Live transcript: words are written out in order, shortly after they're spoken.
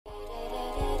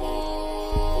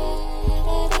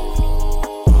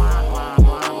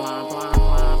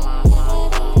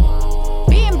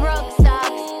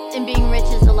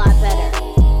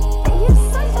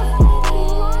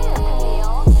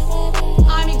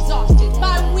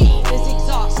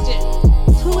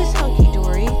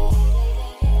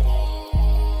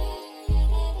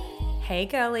Hey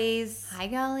girlies. Hi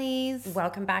girlies.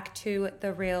 Welcome back to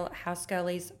the Real House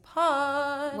Girlies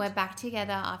pod. We're back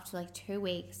together after like 2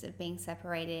 weeks of being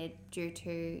separated due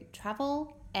to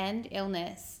travel and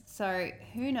illness. So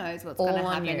who knows what's going to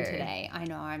happen today. I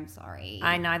know, I'm sorry.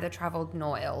 I neither travelled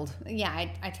nor illed. Yeah,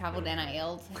 I traveled and I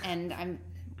illed and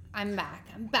I'm back.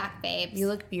 I'm back, babes. You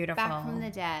look beautiful. Back from the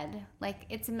dead. Like,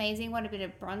 it's amazing what a bit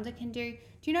of bronzer can do.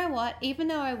 Do you know what? Even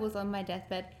though I was on my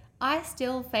deathbed, I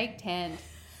still fake tanned.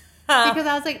 Because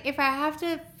I was like, if I have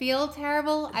to feel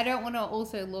terrible, I don't want to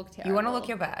also look terrible. You want to look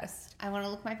your best. I want to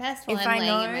look my best while I'm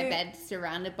laying in my bed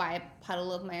surrounded by a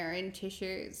puddle of my own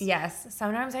tissues. Yes.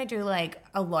 Sometimes I do like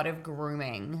a lot of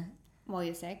grooming. While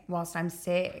you're sick? Whilst I'm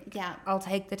sick. Yeah. I'll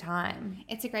take the time.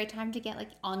 It's a great time to get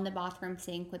like on the bathroom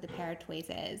sink with a pair of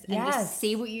tweezers and Yes. just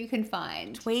see what you can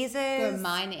find. Tweezers. Go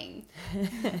mining.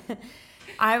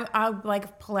 I'll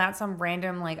like pull out some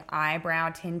random like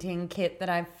eyebrow tinting kit that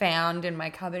I've found in my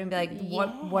cupboard and be like,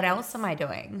 what else am I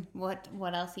doing? What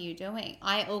else are you doing?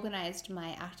 I organized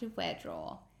my activewear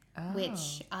drawer,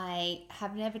 which I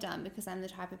have never done because I'm the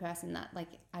type of person that like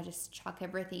I just chuck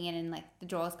everything in and like the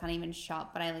drawers can't even shut,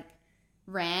 but I like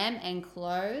ram and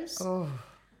close. Oh.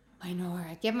 I know,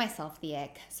 I give myself the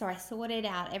ick. So I sorted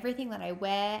out everything that I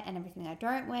wear and everything I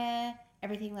don't wear.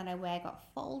 Everything that I wear got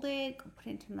folded, got put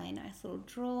into my nice little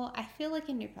drawer. I feel like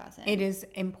a new person. It is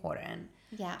important.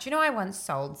 Yeah. Do you know I once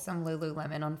sold some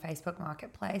Lululemon on Facebook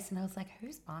Marketplace and I was like,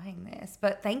 who's buying this?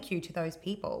 But thank you to those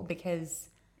people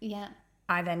because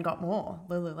I then got more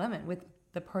Lululemon with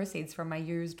the proceeds from my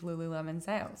used Lululemon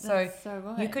sales. That's so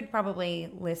good. You could probably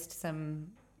list some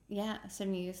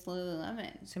used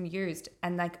Lululemon. Some used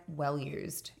and like well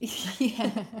used.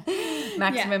 Yeah.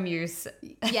 Maximum use.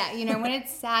 Yeah, you know, when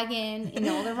it's sagging in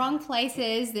all the wrong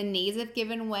places, the knees have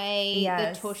given way,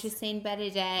 yes. the tush has seen better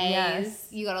days. Yes.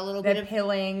 You got a little bit of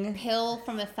pill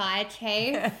from a thigh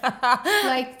chafe.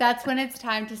 Like, that's when it's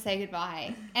time to say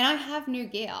goodbye. And I have new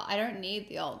gear. I don't need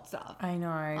the old stuff. I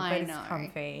know, but it's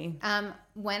comfy.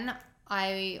 When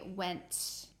I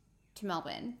went to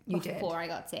Melbourne before I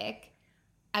got sick,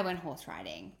 I went horse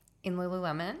riding. In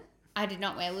Lululemon? I did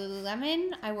not wear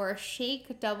Lululemon. I wore a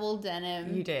chic double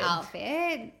denim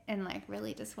outfit and like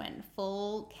really just went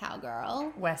full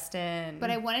cowgirl. Western.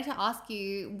 But I wanted to ask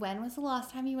you, when was the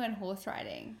last time you went horse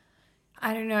riding?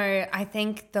 I don't know. I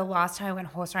think the last time I went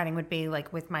horse riding would be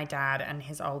like with my dad and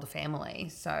his older family.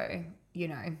 So, you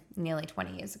know, nearly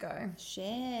 20 years ago.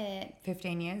 Shit.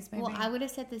 15 years maybe. Well, I would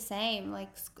have said the same, like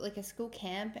a school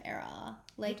camp era.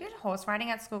 Like, you did horse riding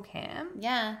at school camp?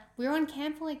 Yeah. We were on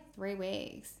camp for like 3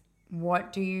 weeks.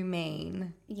 What do you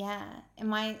mean? Yeah. In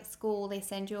my school, they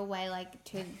send you away like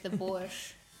to the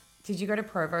bush. Did you go to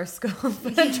Provost School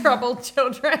for troubled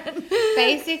children?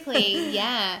 Basically,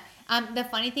 yeah. The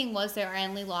funny thing was though, I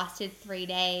only lasted 3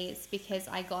 days because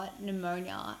I got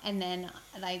pneumonia and then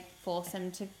they forced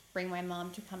them to bring my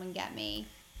mom to come and get me.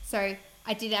 So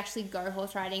I did actually go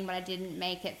horse riding, but I didn't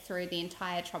make it through the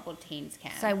entire troubled teens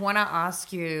camp. So I want to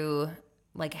ask you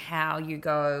like how you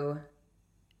go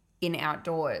in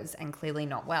outdoors and clearly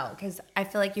not well, because I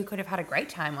feel like you could have had a great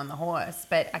time on the horse,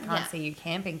 but I can't see you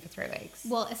camping for 3 weeks.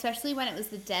 Well, especially when it was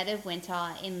the dead of winter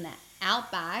in the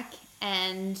outback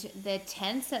and the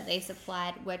tents that they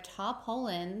supplied were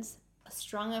tarpaulins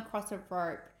strung across a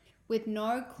rope with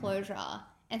no closure.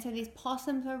 And so these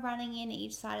possums were running in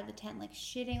each side of the tent, like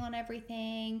shitting on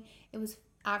everything. It was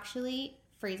actually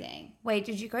freezing. Wait,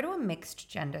 did you go to a mixed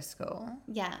gender school?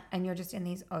 Yeah. And you're just in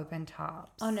these open tarps?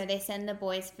 Oh, no, they send the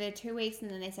boys for 2 weeks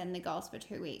and then they send the girls for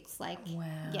 2 weeks. Like, wow.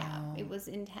 Yeah, it was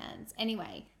intense.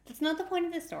 Anyway, that's not the point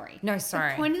of the story. No,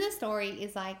 sorry. The point of the story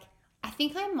is like, I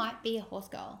think I might be a horse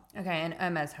girl. Okay, an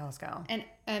Hermes horse girl. An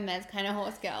Hermes kind of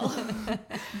horse girl.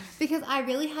 Because I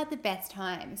really had the best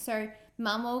time. So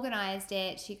Mum organised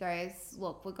it. She goes,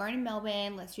 look, we're going to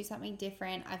Melbourne. Let's do something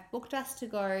different. I've booked us to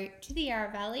go to the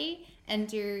Yarra Valley and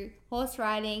do horse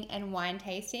riding and wine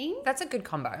tasting. That's a good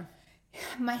combo.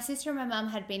 My sister and my mum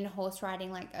had been horse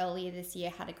riding like earlier this year,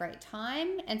 had a great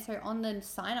time. And so on the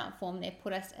sign-up form, they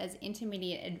put us as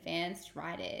intermediate advanced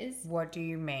riders. What do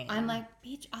you mean? I'm like,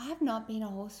 bitch, I have not been a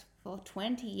horse for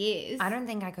 20 years. I don't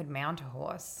think I could mount a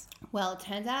horse. Well, it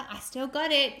turns out I still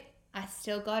got it.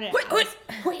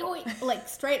 Wait. Like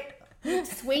straight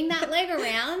swing that leg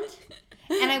around.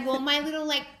 And I wore my little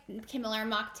like Camilla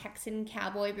Mark Texan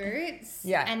cowboy boots.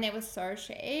 Yeah. And they were so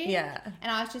chic. Yeah. And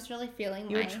I was just really feeling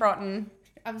You were trotting.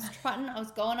 I was trotting. I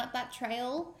was going up that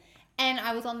trail. And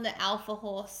I was on the alpha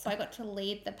horse. So I got to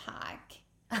lead the pack.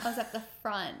 I was at the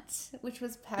front, which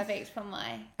was perfect for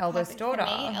my eldest daughter.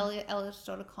 Eldest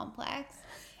daughter complex.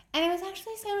 And it was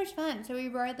actually so much fun. So we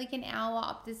rode like an hour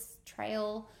up this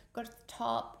trail, got to the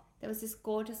top. There was this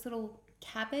gorgeous little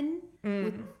cabin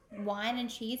with wine and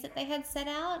cheese that they had set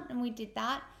out, and we did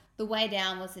that. The way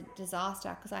down was a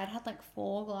disaster because I had like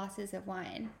 4 glasses of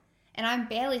wine, and I'm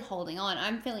barely holding on.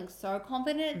 I'm feeling so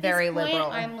confident at Very this point.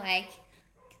 liberal. I'm like,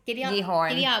 giddy up,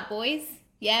 Yeehorn. boys.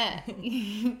 Yeah.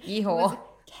 It was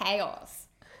chaos,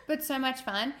 but so much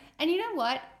fun. And you know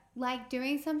what? Like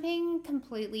doing something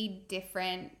completely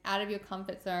different out of your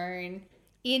comfort zone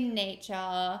in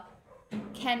nature,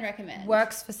 can recommend.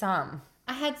 Works for some.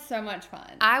 I had so much fun.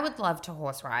 I would love to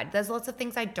horse ride. There's lots of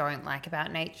things I don't like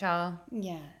about nature.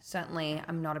 Yeah. Certainly,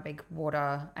 I'm not a big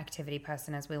water activity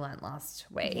person, as we learnt last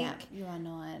week. Yeah, you are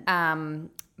not.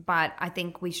 But I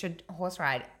think we should horse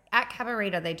ride. At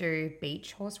Cabarita, they do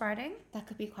beach horse riding. That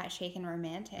could be quite chic and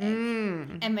romantic.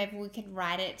 And maybe we could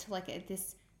ride it to like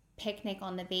this picnic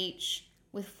on the beach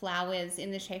with flowers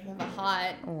in the shape of a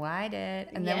heart. Ride it.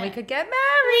 And then we could get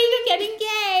married. We could get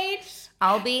engaged.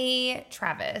 I'll be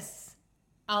Travis.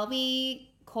 I'll be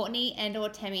Courtney and or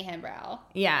Tammy Hembrow.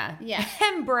 Yeah. Yeah.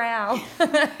 Hembrow.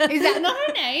 Is that not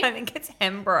her name? I think it's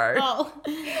Hembro. Oh.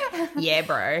 Yeah,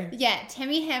 bro. Yeah,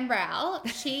 Tammy Hembrow.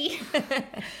 She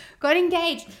got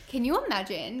engaged. Can you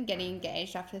imagine getting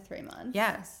engaged after 3 months?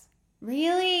 Yes.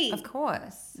 Really? Of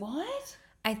course. What?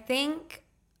 I think,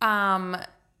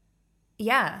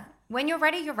 yeah. When you're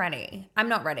ready, you're ready. I'm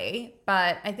not ready,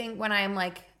 but I think when I'm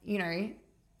like, you know,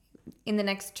 in the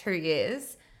next 2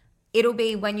 years, it'll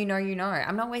be when you know, you know.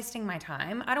 I'm not wasting my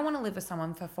time. I don't want to live with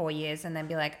someone for 4 years and then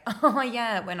be like, oh,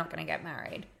 yeah, we're not going to get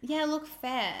married. Yeah, look,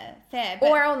 fair. But...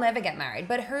 Or I'll never get married,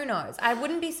 but who knows? I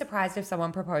wouldn't be surprised if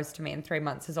someone proposed to me in 3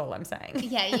 months is all I'm saying.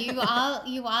 Yeah, you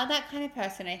are that kind of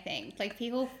person, I think. Like,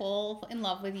 people fall in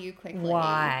love with you quickly.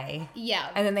 Why? Yeah.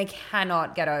 And then they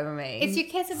cannot get over me. It's your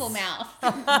kissable mouth.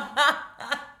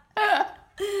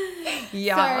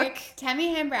 Yuck. So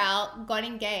Tammy Hembrow got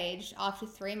engaged after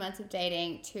 3 months of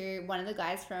dating to one of the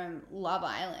guys from Love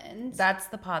Island. That's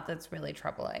the part that's really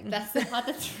troubling. That's the part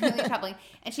that's really troubling.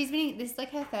 And this is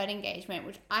like her 3rd engagement,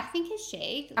 which I think is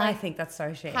chic. Like, I think that's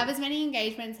so chic. Have as many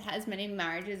engagements, as many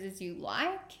marriages as you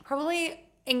like. Probably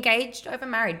engaged over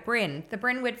married. The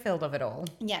Bryn Whitfield of it all.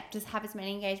 Yeah, just have as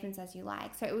many engagements as you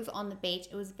like. So it was on the beach.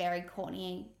 It was very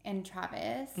Courtney and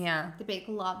Travis. Yeah. The big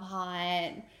love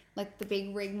heart. Like the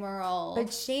big rigmarole.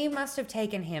 But she must have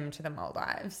taken him to the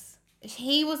Maldives.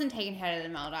 He wasn't taking her to the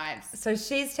Maldives. So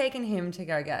she's taken him to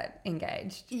go get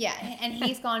engaged. Yeah, and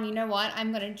he's gone, you know what?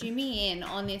 I'm going to jimmy in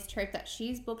on this trip that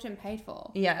she's booked and paid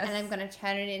for. Yes. And I'm going to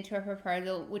turn it into a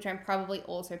proposal, which I'm probably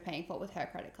also paying for with her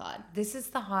credit card. This is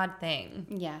the hard thing.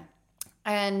 Yeah.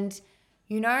 And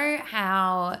you know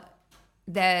how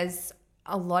there's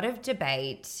a lot of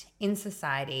debate in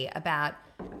society about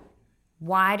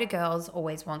why do girls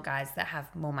always want guys that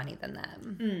have more money than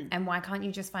them? And why can't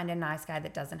you just find a nice guy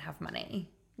that doesn't have money?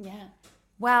 Yeah.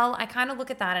 Well, I kind of look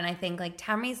at that and I think like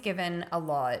Tammy's given a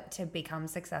lot to become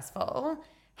successful.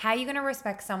 How are you going to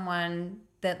respect someone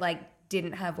that like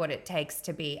didn't have what it takes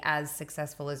to be as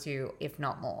successful as you, if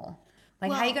not more?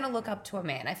 Like, how are you going to look up to a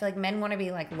man? I feel like men want to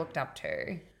be like looked up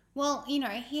to. Well, you know,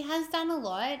 he has done a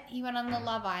lot. He went on the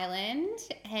Love Island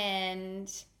and...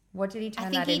 What did he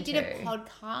turn that into? I think he did a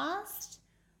podcast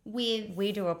with...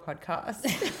 We do a podcast.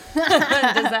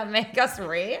 Does that make us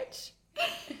rich?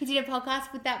 He did a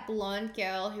podcast with that blonde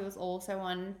girl who was also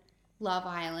on Love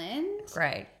Island.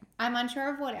 Great. I'm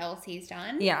unsure of what else he's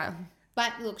done. Yeah.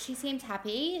 But look, she seems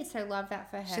happy, so love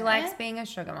that for her. She likes being a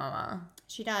sugar mama.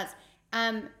 She does.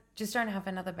 Just don't have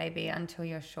another baby until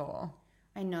you're sure.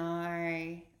 I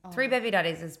know. Oh. 3 baby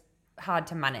daddies is hard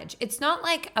to manage. It's not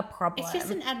like a problem. It's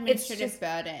just an administrative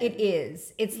burden. It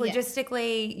is. It's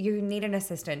logistically, you need an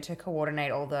assistant to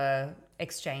coordinate all the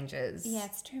exchanges. Yeah,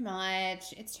 it's too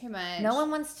much. It's too much. No one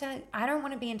wants to, I don't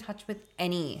want to be in touch with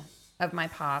any of my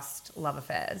past love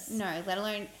affairs. No, let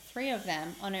alone 3 of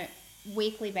them on a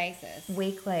weekly basis.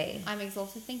 Weekly. I'm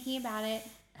exhausted thinking about it.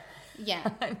 Yeah.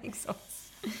 I'm exhausted.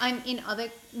 I'm in other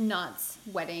nuts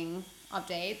wedding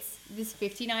updates. This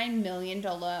 $59 million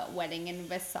wedding in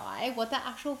Versailles. What the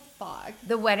actual fuck?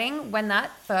 The wedding, when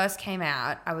that first came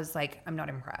out, I was like, I'm not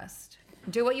impressed.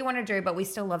 Do what you want to do, but we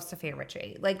still love Sophia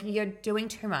Richie. Like, you're doing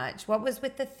too much. What was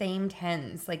with the themed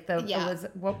hens? Like,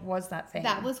 what was that thing?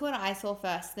 That was what I saw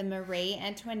first. The Marie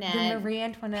Antoinette.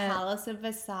 Palace of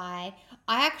Versailles.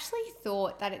 I actually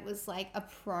thought that it was like a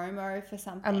promo for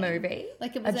something. A movie?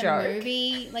 Like it was a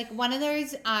movie. Like one of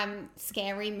those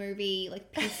scary movie,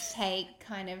 like piss take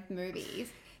kind of movies.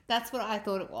 That's what I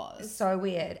thought it was. So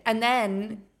weird. And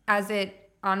then as it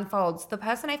unfolds, the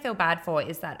person I feel bad for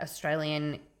is that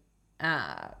Australian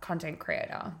content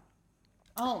creator.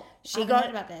 Oh, I haven't heard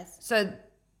about this. So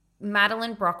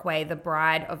Madeline Brockway, the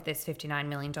bride of this $59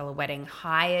 million wedding,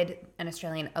 hired an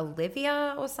Australian,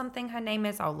 Olivia or something her name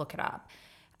is, I'll look it up,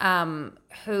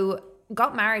 who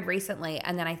got married recently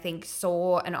and then I think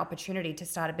saw an opportunity to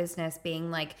start a business being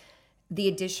like the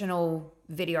additional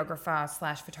videographer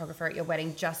 / photographer at your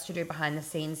wedding just to do behind the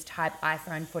scenes type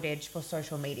iPhone footage for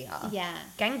social media. Yeah.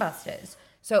 Gangbusters.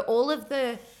 So all of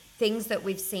the things that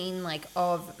we've seen like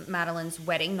of Madeline's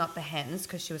wedding, not the hens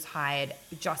because she was hired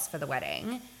just for the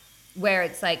wedding, where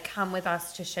it's like, come with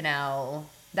us to Chanel.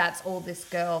 That's all this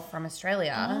girl from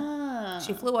Australia. Ah.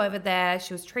 She flew over there.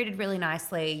 She was treated really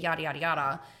nicely, yada, yada,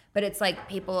 yada. But it's like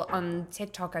people on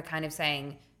TikTok are kind of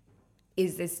saying,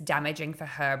 is this damaging for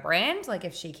her brand? Like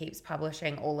if she keeps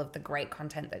publishing all of the great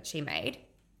content that she made?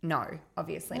 No,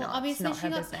 obviously not. Obviously it's not she her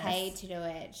got business. paid to do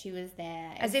it. She was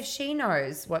there. As if she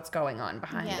knows what's going on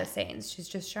behind the scenes. She's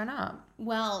just shown up.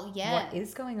 Well, yeah. What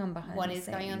is going on behind the scenes? What is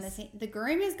going on the scene? The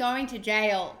groom is going to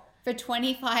jail for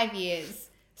 25 years.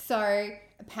 So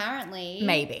apparently...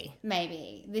 Maybe.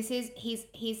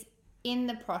 He's in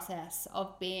the process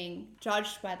of being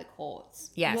judged by the courts.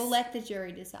 Yes. We'll let the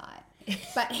jury decide.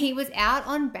 But he was out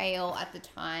on bail at the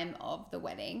time of the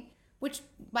wedding, which,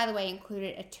 by the way,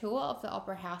 included a tour of the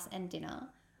Opera House and dinner,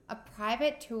 a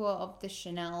private tour of the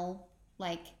Chanel,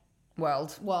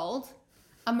 world,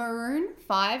 a Maroon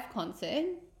 5 concert.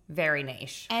 Very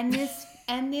niche. And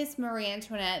this Marie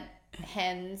Antoinette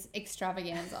hens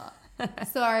extravaganza.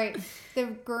 So the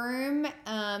groom,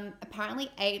 apparently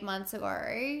 8 months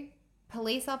ago,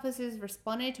 police officers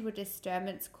responded to a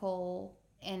disturbance call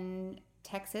in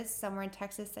Texas, somewhere in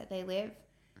Texas that they live,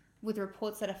 with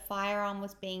reports that a firearm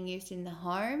was being used in the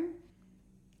home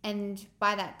and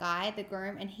by that guy, the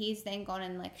groom, and he's then gone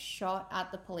and shot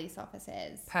at the police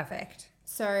officers. Perfect.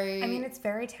 So I mean, it's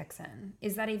very Texan.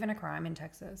 Is that even a crime in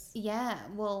Texas? Yeah,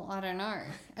 well, I don't know.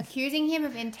 Accusing him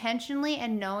of intentionally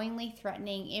and knowingly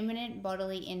threatening imminent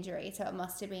bodily injury. So it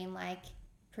must have been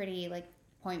pretty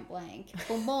point blank.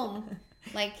 Boom boom.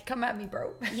 Come at me,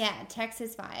 bro. Yeah,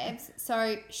 Texas vibes.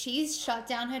 So she's shut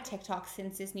down her TikTok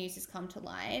since this news has come to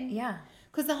light. Yeah.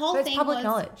 Because the whole thing public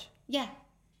knowledge. Yeah.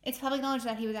 It's public knowledge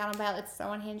that he was out on bail. It's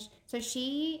so unhinged. So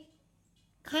she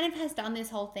kind of has done this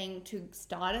whole thing to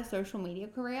start a social media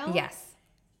career. Yes.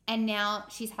 And now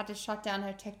she's had to shut down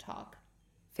her TikTok.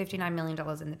 $59 million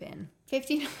in the bin.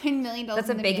 $59 million. That's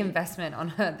a big investment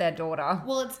on their daughter.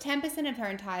 Well, it's 10% of her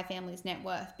entire family's net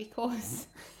worth because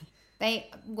they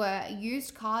were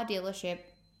used car dealership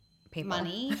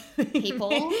money.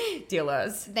 People.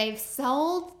 Dealers. They've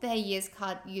sold their used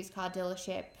car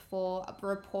dealership for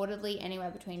reportedly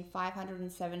anywhere between $500 and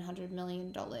 $700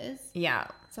 million. Yeah.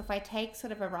 So if I take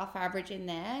sort of a rough average in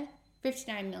there,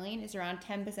 $59 million is around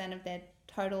 10% of their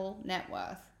total net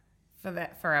worth. For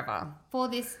that forever. For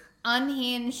this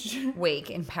unhinged week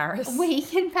in Paris.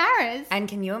 And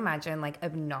can you imagine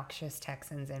obnoxious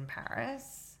Texans in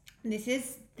Paris? This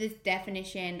is the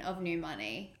definition of new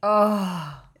money.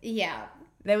 Oh. Yeah.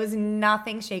 There was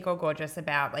nothing chic or gorgeous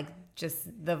about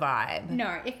just the vibe.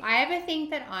 No, if I ever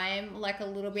think that I'm a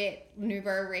little bit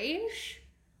nouveau riche,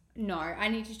 no, I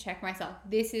need to check myself.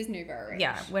 This is nouveau riche.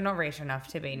 Yeah, we're not rich enough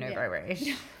to be nouveau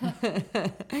riche.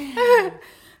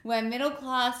 We're middle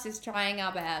class, just trying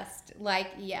our best.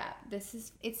 This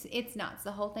is it's nuts.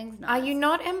 The whole thing's nuts. Are you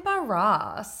not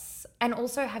embarrassed? And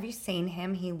also, have you seen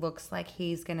him? He looks like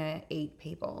he's gonna eat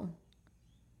people.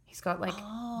 He's got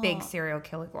big serial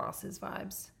killer glasses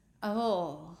vibes.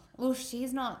 Oh, well,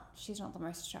 she's not the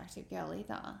most attractive girl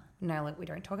either. No, look, we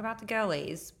don't talk about the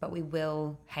girlies, but we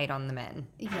will hate on the men.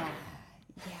 Yeah.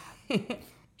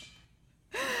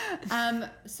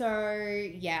 So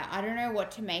yeah, I don't know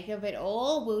what to make of it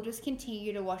all. We'll just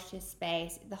continue to watch this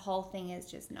space. The whole thing is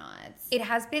just nuts. It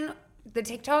has been, the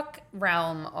TikTok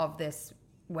realm of this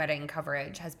wedding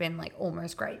coverage has been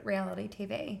almost great reality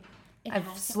TV.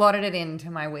 I've slotted it into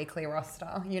my weekly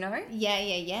roster, you know?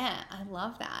 Yeah. I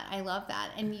love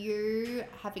that. And you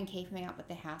have been keeping up with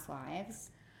the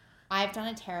Housewives. I've done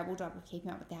a terrible job of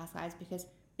keeping up with the Housewives because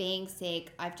being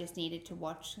sick, I've just needed to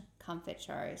watch comfort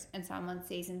shows. And so I'm on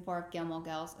season 4 of Gilmore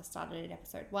Girls. I started at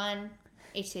episode 1.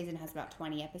 Each season has about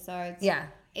 20 episodes. Yeah.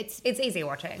 It's easy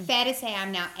watching. Fair to say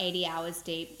I'm now 80 hours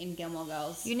deep in Gilmore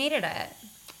Girls. You needed it.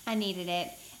 I needed it.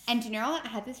 And do you know what? I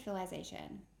had this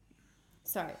realization.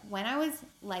 So when I was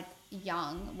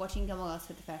young, watching Gilmore Girls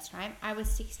for the first time, I was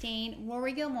 16.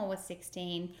 Rory Gilmore was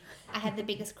 16. I had the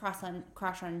biggest crush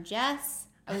on Jess.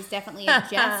 I was definitely a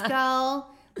Jess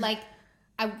girl.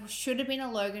 I should have been a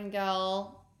Logan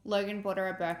girl. Logan bought her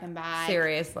a Birkin bag.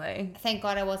 Seriously. Thank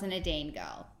God I wasn't a Dean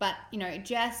girl. But,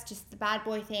 just the bad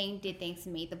boy thing did things to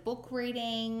me. The book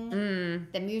reading,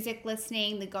 the music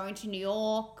listening, the going to New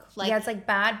York. It's like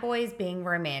bad boys being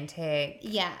romantic.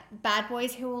 Yeah. Bad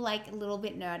boys who are a little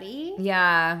bit nerdy.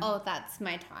 Yeah. Oh, that's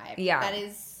my type. Yeah. That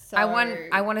is so I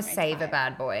want to save type. a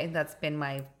bad boy. That's been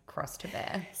my cross to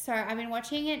bear. So I've been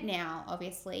watching it now,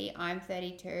 obviously. I'm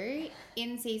 32.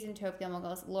 In season 2 of Gilmore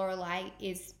Girls, Lorelai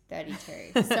is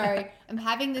 32. So I'm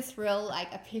having this real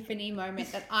epiphany moment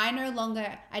that I no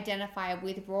longer identify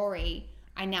with Rory.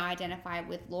 I now identify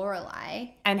with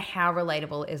Lorelai. And how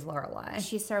relatable is Lorelai?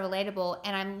 She's so relatable.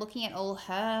 And I'm looking at all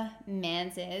her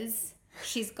manses.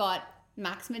 She's got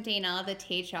Max Medina, the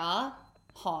teacher,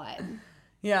 hot.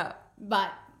 Yeah.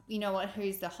 But you know what?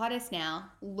 Who's the hottest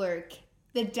now? Luke.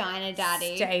 The diner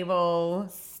daddy. Stable,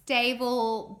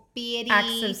 beardy.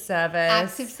 Acts of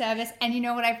service. And you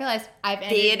know what I realized? I've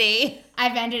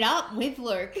ended up with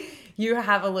Luke. You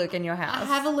have a Luke in your house. I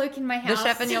have a Luke in my house. The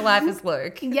chef in your life is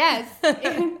Luke. Yes.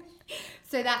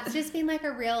 So that's just been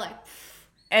a real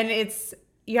And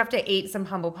you have to eat some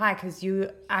humble pie because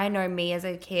I know me as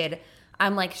a kid,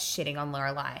 I'm shitting on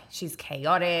Lorelai. She's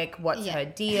chaotic. What's her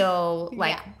deal?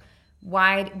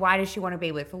 Why does she want to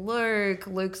be with Luke?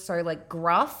 Luke's so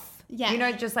gruff.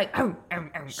 Yeah. Just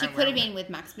she could have been with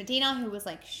Max Medina, who was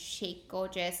chic,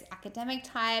 gorgeous, academic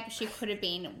type. She could have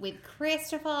been with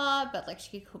Christopher, but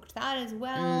she cooked that as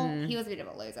well. He was a bit of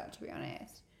a loser, to be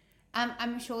honest.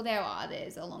 I'm sure there are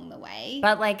others along the way.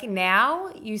 But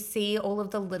now you see all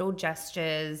of the little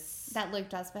gestures that Luke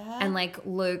does for her. And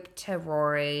Luke to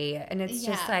Rory. And it's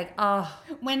just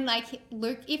when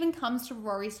Luke even comes to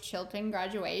Rory's Chilton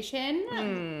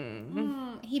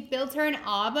graduation, he built her an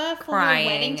arbor for her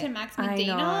wedding to Max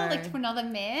Medina, to another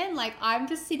man. I'm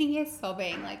just sitting here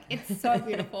sobbing. It's so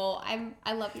beautiful.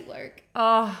 I love you, Luke.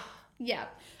 Oh. Yeah.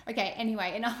 Okay,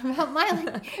 anyway, enough about my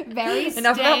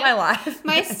enough about my life.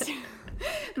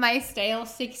 My stale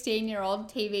 16-year-old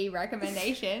TV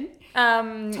recommendation.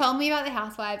 Tell me about the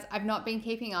Housewives. I've not been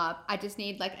keeping up. I just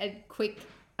need a quick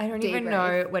I don't even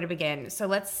know where to begin. So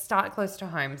let's start close to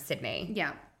home, Sydney.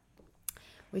 Yeah.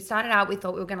 We started out, we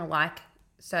thought we were going to like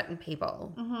certain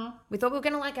people. Mm-hmm. We thought we were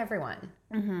going to like everyone.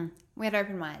 Mm-hmm. We had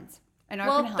open minds. And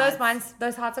open hearts.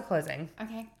 Those hearts are closing.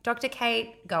 Okay. Dr.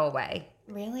 Kate, go away.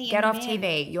 Really? Get off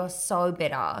TV. You're so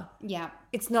bitter. Yeah.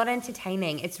 It's not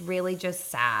entertaining. It's really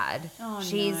just sad. Oh,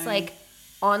 She's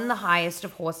on the highest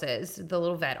of horses, the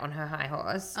little vet on her high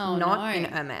horse. Oh, not in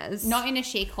Hermes. Not in a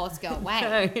chic horse girl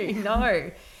way. No.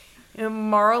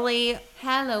 Morally.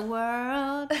 Hello,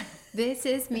 world. This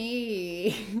is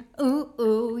me. Ooh,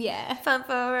 ooh, yeah. Fun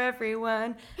for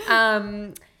everyone.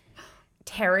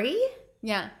 Terry.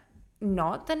 Yeah.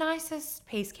 Not the nicest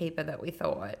peacekeeper that we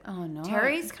thought. Oh, no.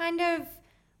 Terry's kind of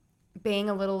being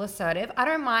a little assertive. I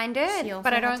don't mind it,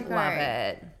 but I don't love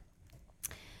it.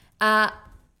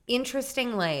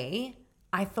 Interestingly,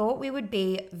 I thought we would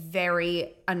be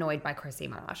very annoyed by Chrissy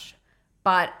Marsh,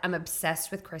 but I'm obsessed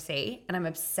with Chrissy and I'm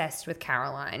obsessed with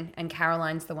Caroline. And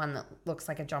Caroline's the one that looks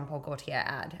like a Jean Paul Gaultier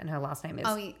ad, and her last name is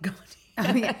Gaultier.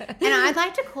 Oh, yeah. And I'd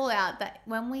like to call out that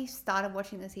when we started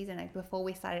watching the season, before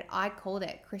we started, I called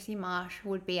it Chrissy Marsh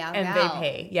would be our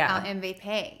MVP. Yeah. Our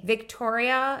MVP.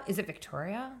 Victoria, is it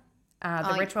Victoria?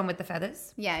 The rich one with the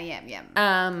feathers? Yeah.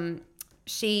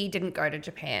 She didn't go to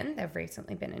Japan. They've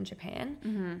recently been in Japan.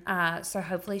 Mm-hmm. So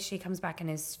hopefully she comes back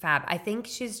and is fab. I think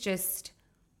she's just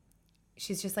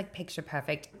picture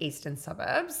perfect eastern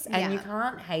suburbs, and you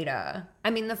can't hate her. I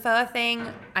mean, the fur thing,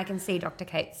 I can see Dr.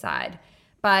 Kate's side,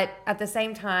 but at the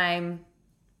same time,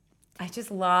 I just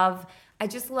love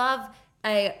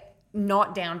a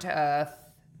not down to earth.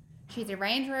 She's a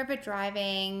Range Rover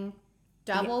driving,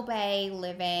 double bay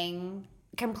living,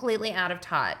 completely out of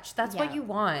touch. That's what you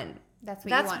want. That's what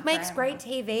you want. That makes great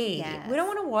TV. Yes. We don't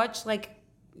want to watch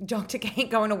Dr. Kate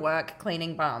going to work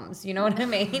cleaning bums. You know what I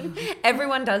mean?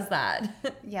 Everyone does that.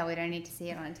 Yeah, we don't need to see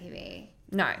it on TV.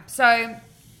 No. So,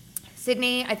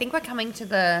 Sydney, I think we're coming to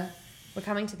the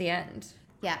end.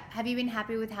 Yeah. Have you been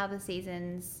happy with how the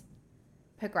season's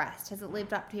progressed? Has it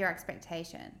lived up to your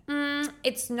expectation?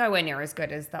 It's nowhere near as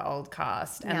good as the old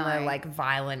cast and the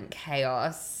violent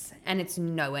chaos. And it's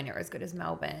nowhere near as good as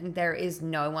Melbourne. There is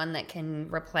no one that can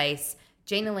replace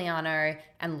Gina Liano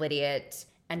and Lydiate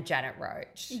and Janet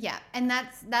Roach. Yeah, and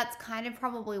that's kind of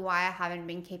probably why I haven't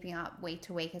been keeping up week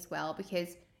to week as well,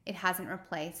 because it hasn't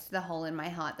replaced the hole in my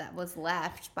heart that was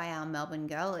left by our Melbourne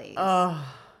girlies. Oh,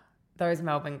 those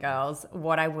Melbourne girls,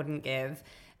 what I wouldn't give.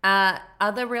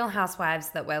 Other Real Housewives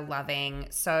that we're loving.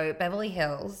 So Beverly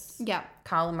Hills. Yeah.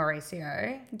 Carla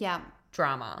Mauricio. Yeah.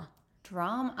 Drama.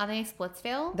 from? Are they in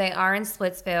Splitsville? They are in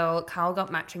Splitsville. Carl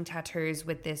got matching tattoos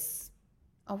with this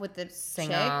with the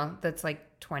singer chick? that's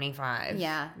like 25.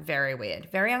 Yeah. Very weird.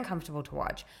 Very uncomfortable to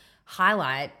watch.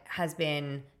 Highlight has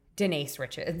been Denise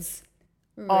Richards.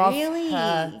 Really?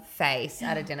 Off her face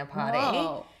at a dinner party.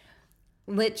 Whoa.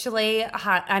 Literally,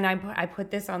 and I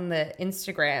put this on the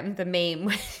Instagram, the meme,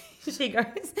 where she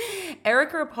goes,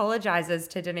 Erica apologizes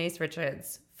to Denise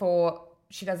Richards for,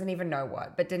 she doesn't even know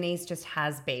what, but Denise just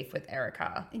has beef with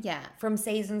Erica. Yeah. From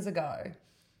seasons ago.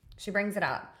 She brings it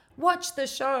up. Watch the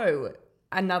show.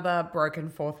 Another broken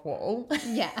fourth wall.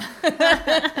 Yeah.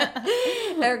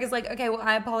 Erica's like, okay, well,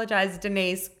 I apologize.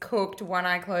 Denise cooked, one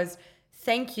eye closed.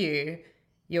 Thank you.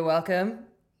 You're welcome.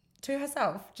 To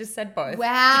herself. Just said both.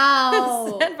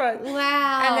 Wow. Said both.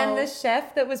 Wow. And then the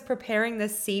chef that was preparing the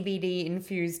CBD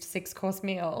infused 6-course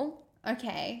meal.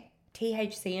 Okay.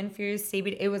 THC infused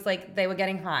CBD. It was like they were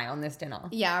getting high on this dinner.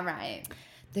 Yeah, right.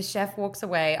 The chef walks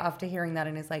away after hearing that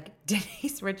and is like,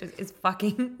 Denise Richards is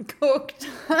fucking cooked.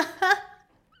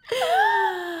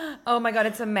 Oh my God,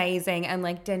 it's amazing. And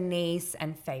like Denise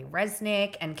and Faye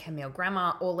Resnick and Camille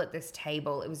Grammer all at this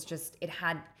table. It was just,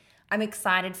 I'm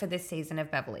excited for this season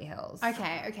of Beverly Hills.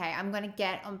 Okay. I'm going to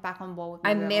get back on board with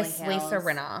I Beverly miss Hills. Lisa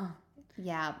Rinna.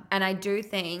 Yeah. And I do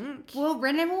think... Well,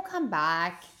 Rinna will come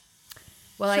back.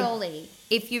 Well, surely.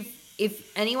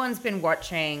 If anyone's been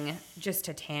watching, just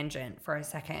a tangent for a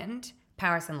second,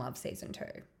 Paris in Love season 2.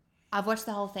 I've watched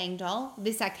the whole thing, doll.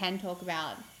 This I can talk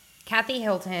about. Kathy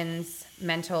Hilton's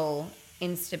mental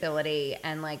instability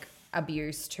and like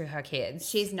abuse to her kids.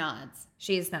 She's nuts.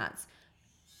 She is nuts.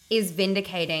 Is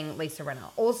vindicating Lisa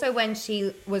Rinna. Also, when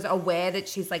she was aware that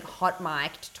she's like hot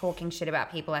mic'd talking shit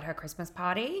about people at her Christmas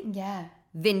party. Yeah.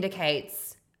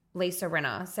 Vindicates Lisa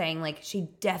Rinna, saying like she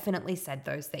definitely said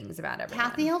those things about everyone.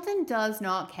 Kathy Hilton does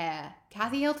not care.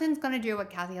 Kathy Hilton's going to do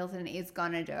what Kathy Hilton is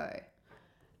going to do.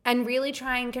 And really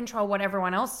try and control what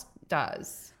everyone else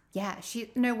does. Yeah,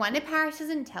 no wonder Paris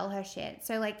doesn't tell her shit.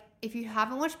 So like, if you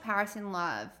haven't watched Paris in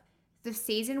Love, the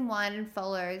season 1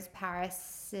 follows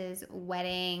Paris's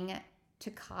wedding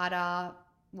to Carter,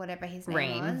 whatever his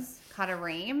name was, Carter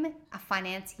Ream, a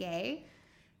financier.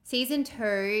 Season 2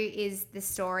 is the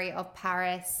story of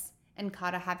Paris and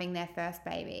Carter having their first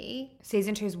baby.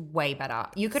 Season 2 is way better.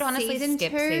 You could honestly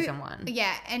skip season 1.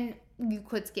 Yeah, and you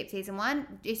could skip season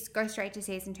 1. Just go straight to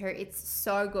season 2. It's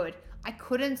so good. I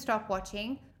couldn't stop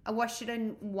watching. I watched it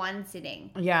in one sitting.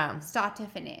 Yeah. Start to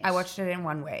finish. I watched it in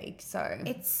 1 week, so.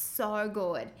 It's so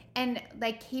good. And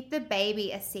they keep the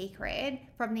baby a secret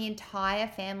from the entire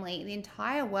family, the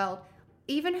entire world.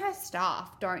 Even her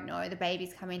staff don't know the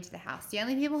baby's coming to the house. The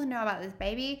only people who know about this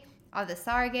baby are the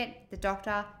surrogate, the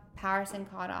doctor, Paris and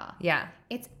Carter. Yeah.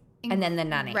 It's and then the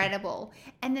nanny. Incredible.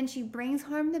 And then she brings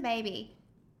home the baby.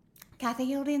 Kathy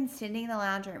Hilton's sitting in the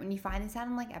lounge room, and you find this out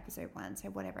in like episode 1, so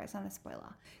whatever, it's not a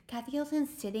spoiler. Kathy Hilton's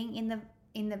sitting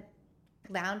in the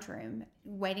lounge room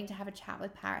waiting to have a chat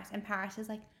with Paris, and Paris is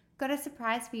like, got a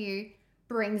surprise for you,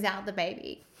 brings out the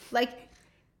baby. Like,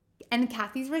 and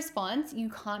Kathy's response, you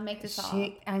can't make this up.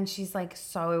 And she's like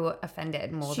so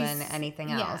offended more than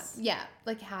anything else. Yeah.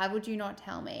 Like, how would you not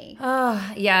tell me?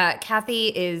 Oh, yeah. Kathy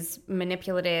is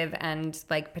manipulative and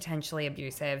like potentially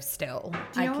abusive still.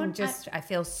 I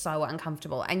feel so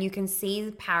uncomfortable. And you can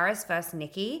see Paris versus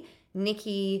Nikki.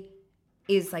 Nikki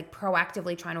is like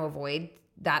proactively trying to avoid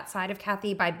that side of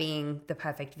Kathy by being the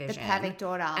perfect vision. The perfect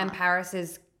daughter. And Paris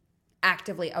is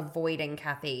actively avoiding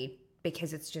Kathy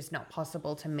because it's just not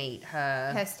possible to meet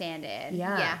her standard.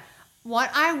 Yeah.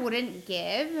 What I wouldn't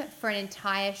give for an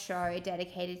entire show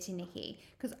dedicated to Nikki,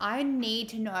 because I need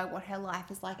to know what her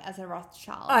life is like as a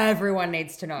Rothschild. Everyone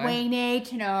needs to know. We need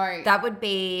to know. That would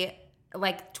be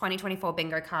like 2024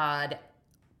 bingo card,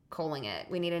 calling it.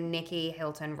 We need a Nikki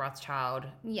Hilton Rothschild.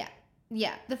 Yeah.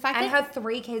 The fact and her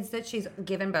 3 kids that she's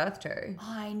given birth to.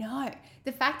 I know.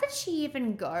 The fact that she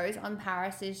even goes on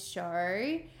Paris's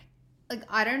show, like,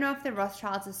 I don't know if the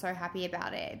Rothschilds are so happy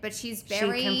about it, but she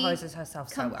composes herself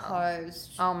so well.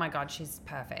 Oh my God, she's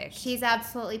perfect. She's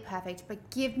absolutely perfect, but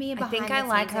give me a behind the scenes. I think I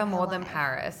like her more than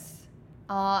Paris.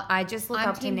 I just look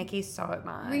up to Nikki so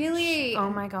much. Really? Oh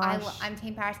my gosh. I'm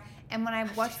Team Paris. And when I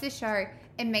watch the show,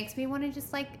 it makes me want to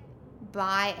just like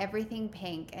buy everything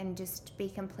pink and just be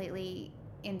completely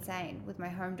insane with my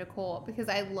home decor, because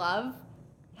I love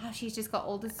how she's just got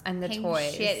all this and the pink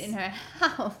toys. shit in her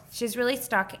house. She's really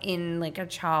stuck in like a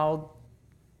child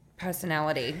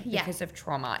personality because of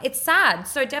trauma. It's sad,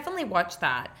 so definitely watch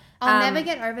that. I'll never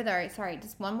get over though. Sorry,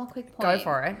 just one more quick point. Go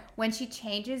for it. When she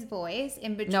changes voice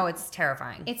in between. No, it's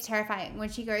terrifying. It's terrifying. When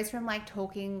she goes from like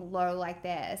talking low like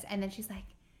this, and then she's like,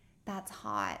 That's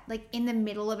hot. Like in the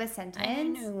middle of a sentence. I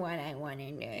know what I want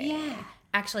to do. Yeah.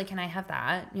 Actually, can I have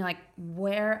that? You're like,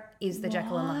 where is the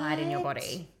Jekyll and the Hyde in your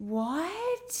body?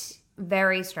 What?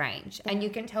 Very strange. And you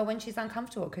can tell when she's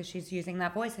uncomfortable because she's using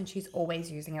that voice and she's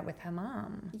always using it with her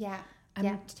mom. Yeah.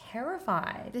 I'm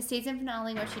terrified. The season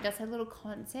finale where she does her little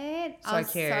concert. So I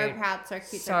was cute. So proud, so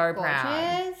cute, So so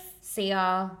proud. gorgeous.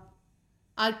 Sia.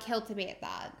 I'd kill to be at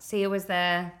that. Sia was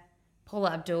there.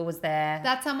 Paula Abdul was there.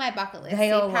 That's on my bucket list.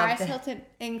 They all Paris loved it. Hilton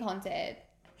in concert.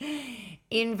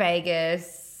 In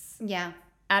Vegas. Yeah.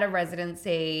 At a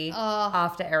residency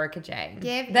after Erica Jane.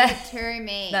 Give it to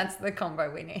me. That's the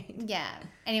combo we need. Yeah.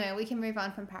 Anyway, we can move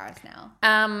on from Paris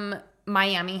now.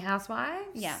 Miami Housewives.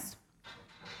 Yeah.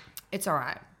 It's all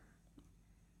right.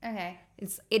 Okay.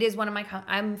 It is one of my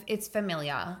it's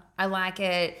familiar. I like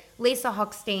it. Lisa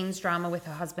Hochstein's drama with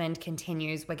her husband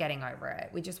continues. We're getting over it.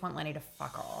 We just want Lenny to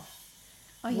fuck off.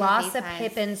 Oh, yeah, Larsa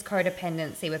Pippen's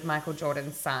codependency with Michael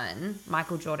Jordan's son.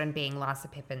 Michael Jordan being Larsa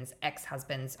Pippen's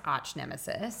ex-husband's arch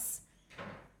nemesis.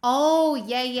 Oh,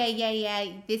 yeah.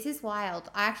 This is wild.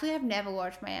 I actually have never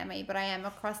watched Miami, but I am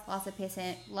across Larsa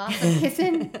Pippen.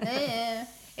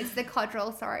 It's the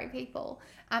Codral, sorry, people.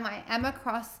 I am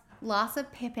across Larsa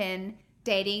Pippen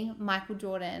dating Michael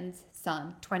Jordan's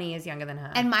son. 20 years younger than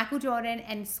her. And Michael Jordan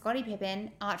and Scottie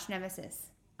Pippen, arch nemesis.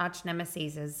 Arch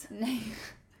nemesis.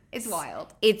 It's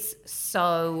wild. It's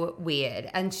so weird.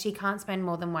 And she can't spend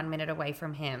more than 1 minute away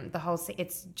from him.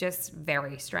 It's just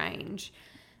very strange.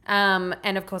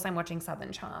 And of course I'm watching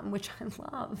Southern Charm, which I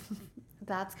love.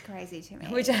 That's crazy to me.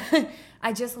 Which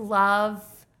I just love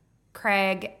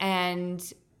Craig and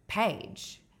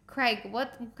Paige. Craig,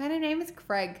 what kind of name is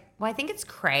Craig? Well, I think it's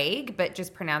Craig, but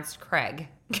just pronounced Craig.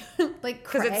 Like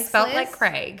because it's spelled like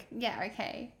Craig. Yeah,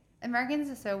 okay. Americans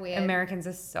are so weird. Americans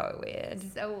are so weird.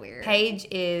 So weird. Paige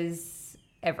is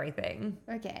everything.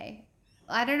 Okay.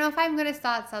 I don't know if I'm going to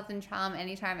start Southern Charm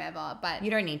anytime ever, but...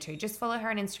 You don't need to. Just follow her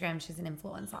on Instagram. She's an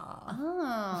influencer.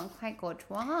 Oh, quite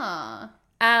courtois.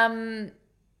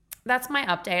 That's my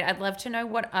update. I'd love to know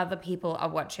what other people are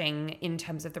watching in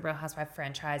terms of the Real Housewives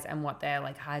franchise and what their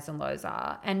like highs and lows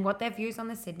are and what their views on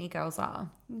the Sydney girls are.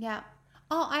 Yeah.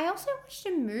 Oh, I also watched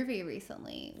a movie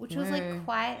recently, which was like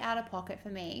quite out of pocket for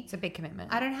me. It's a big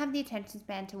commitment. I don't have the attention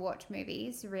span to watch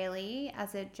movies really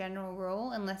as a general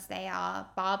rule unless they are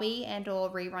Barbie and or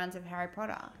reruns of Harry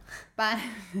Potter. But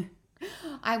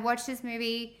I watched this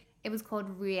movie. It was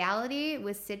called Reality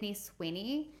with Sydney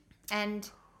Sweeney, and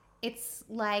it's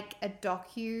like a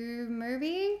docu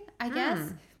movie, I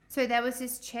guess. So there was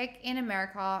this chick in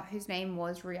America whose name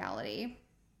was Reality,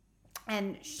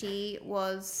 and she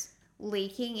was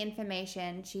leaking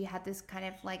information. She had this kind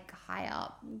of like high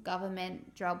up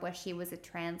government job where she was a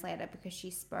translator because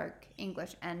she spoke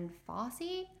English and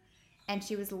Farsi, and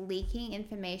she was leaking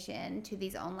information to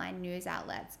these online news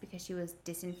outlets because she was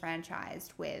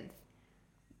disenfranchised with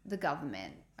the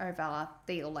government over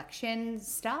the election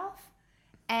stuff.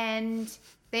 And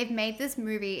they've made this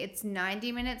movie. It's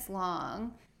 90 minutes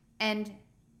long, and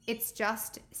it's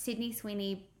just Sydney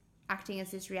Sweeney acting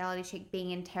as this reality chick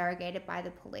being interrogated by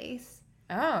the police.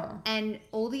 Oh. And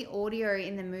all the audio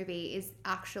in the movie is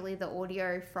actually the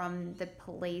audio from the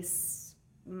police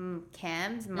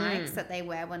mics that they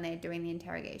wear when they're doing the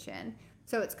interrogation.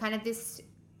 So it's kind of this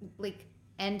like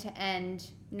end-to-end,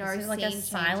 no scene This is like a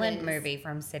silent movie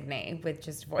from Sydney with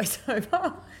just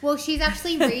voiceover. Well, she's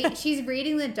actually she's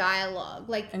reading the dialogue.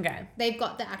 Like, okay, they've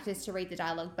got the actors to read the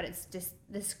dialogue, but it's just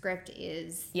the script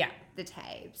is the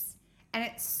tapes, and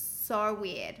it's so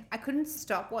weird. I couldn't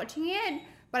stop watching it,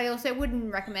 but I also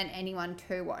wouldn't recommend anyone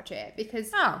to watch it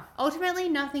because ultimately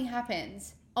nothing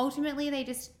happens. Ultimately, they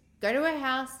just go to her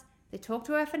house, they talk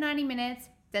to her for 90 minutes,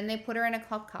 then they put her in a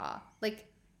cop car. Like,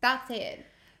 that's it.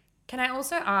 Can I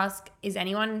also ask, is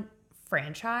anyone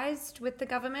franchised with the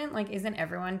government? Like, isn't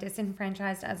everyone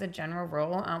disenfranchised as a general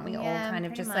rule? Aren't we all kind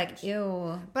of just much. Like,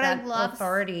 ew, but that I love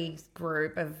authority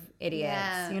group of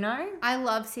idiots, you know? I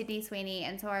love Sydney Sweeney,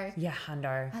 and so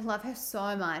hundo. I love her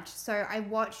so much. So I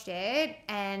watched it,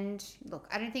 and look,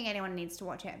 I don't think anyone needs to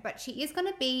watch it, but she is going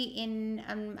to be in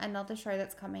another show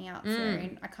that's coming out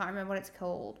soon. I can't remember what it's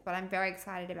called, but I'm very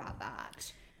excited about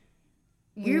that.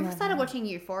 You started watching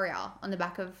Euphoria on the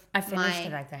back of I finished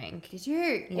it, I think. Did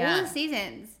you? Yeah. All the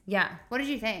seasons? Yeah. What did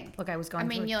you think? Look, I was going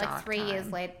through a you're dark like 3 time.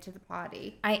 years late to the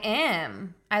party. I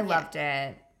am. I loved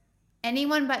it.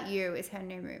 Anyone But You is her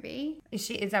new movie.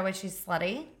 Is that where she's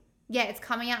slutty? Yeah, it's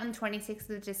coming out on the 26th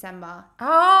of December.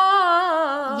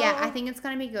 Oh. Yeah, I think it's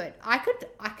going to be good. I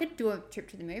could do a trip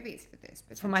to the movies for this.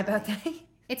 For my birthday?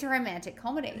 It's a romantic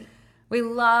comedy. We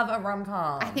love a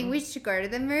rom-com. I think we should go to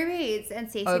the movies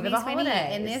and see Over Sydney the Sweeney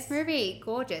holidays. in this movie.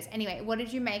 Gorgeous. Anyway, what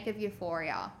did you make of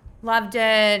Euphoria? Loved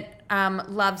it.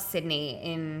 Love Sydney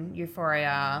in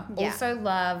Euphoria. Yeah. Also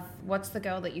love, what's the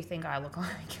girl that you think I look like?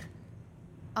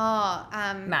 Oh,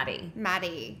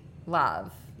 Maddie.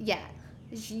 Love. Yeah.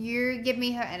 You give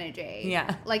me her energy.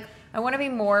 Yeah. Like, I want to be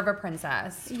more of a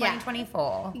princess.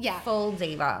 2024. Yeah. Full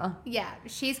diva. Yeah,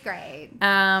 she's great.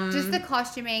 Just the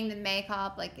costuming, the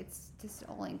makeup, like it's just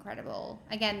all incredible.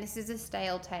 Again, this is a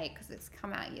stale take because it's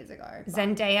come out years ago.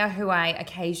 Zendaya, who I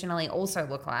occasionally also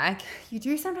look like. You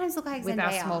do sometimes look like with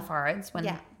Zendaya. Our small foreheads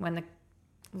when the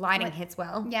lighting hits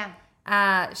well.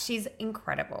 Yeah. She's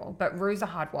incredible, but Rue's a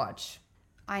hard watch.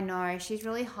 I know. She's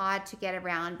really hard to get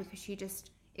around because she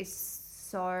just is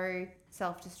so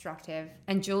self-destructive.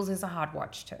 And Jules is a hard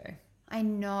watch too. I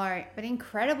know, but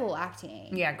incredible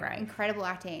acting. Yeah, great. Incredible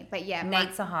acting. But yeah.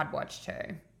 Nate's a hard watch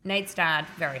too. Nate's dad,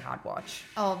 very hard watch.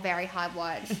 Oh, very hard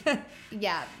watch.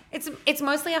 Yeah. It's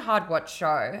mostly a hard watch show.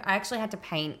 I actually had to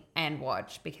paint and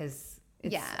watch because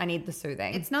I need the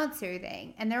soothing. It's not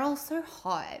soothing. And they're all so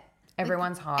hot.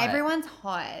 Everyone's hot. Everyone's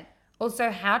hot.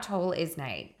 Also, how tall is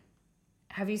Nate?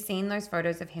 Have you seen those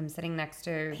photos of him sitting next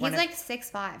to? He's like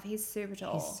 6'5". He's super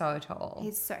tall. He's so tall.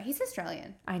 He's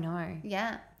Australian. I know.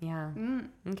 Yeah. Yeah.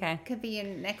 Okay. Could be your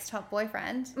next hot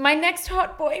boyfriend. My next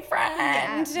hot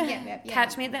boyfriend. Yeah.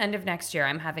 Catch me at the end of next year.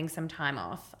 I'm having some time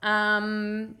off.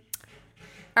 All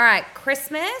right,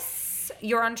 Christmas.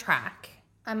 You're on track.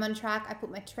 I'm on track. I put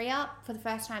my tree up for the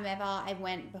first time ever. I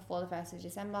went before the 1st of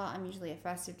December. I'm usually a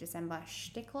 1st of December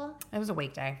stickler. It was a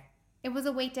weekday. It was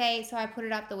a weekday, so I put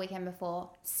it up the weekend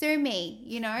before. Sue me,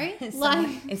 you know? Do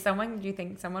you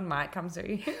think someone might come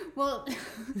sue you? Well,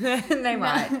 they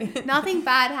might. Nothing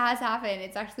bad has happened.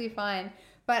 It's actually fine.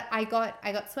 But I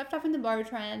got swept up in the bow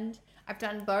trend. I've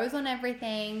done bows on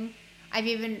everything. I've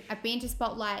been to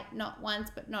Spotlight not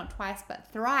once, but not twice,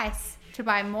 but thrice to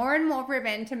buy more and more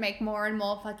ribbon to make more and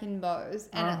more fucking bows.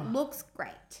 And it looks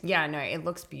great. Yeah, no, it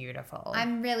looks beautiful.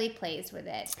 I'm really pleased with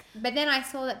it. But then I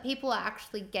saw that people are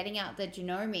actually getting out the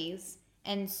genomes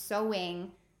and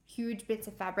sewing huge bits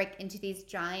of fabric into these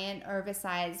giant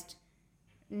oversized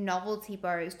novelty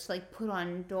bows to like put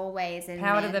on doorways and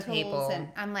power to the mantles. people. And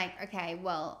I'm like, okay,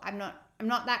 well, I'm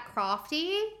not that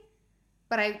crafty,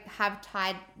 but I have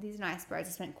tied these nice bows. I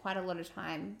spent quite a lot of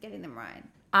time getting them right.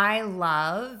 I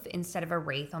love, instead of a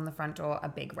wreath on the front door, a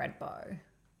big red bow.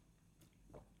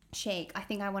 Chic. I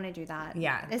think I want to do that.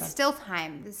 Yeah. There's still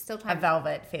time. A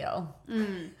velvet feel.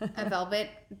 A velvet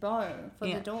bow for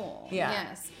the door. Yeah.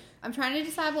 Yes. I'm trying to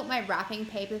decide what my wrapping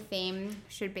paper theme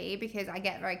should be because I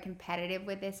get very competitive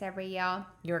with this every year.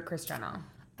 You're a Kris Jenner.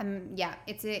 Yeah.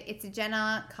 It's a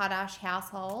Jenner Kardashian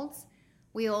household.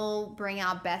 We all bring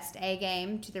our best A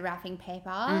game to the wrapping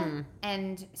paper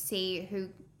and see who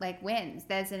wins.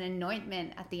 There's an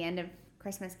anointment at the end of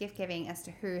Christmas gift giving as to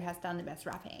who has done the best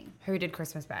wrapping. Who did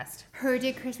Christmas best?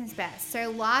 So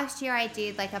last year I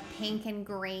did like a pink and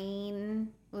green.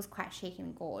 It was quite chic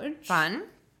and gorge. Fun.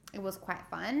 It was quite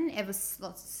fun. It was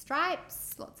lots of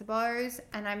stripes, lots of bows,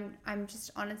 and I'm just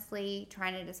honestly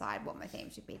trying to decide what my theme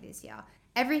should be this year.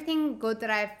 Everything good that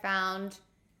I've found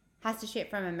has to ship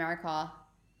from America,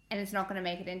 and it's not going to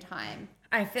make it in time.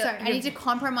 I need to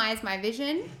compromise my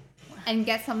vision and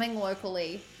get something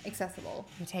locally accessible.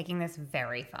 You're taking this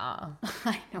very far.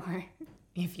 I know.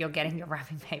 If you're getting your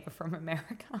wrapping paper from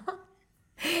America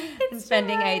and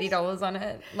spending $80 on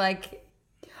it,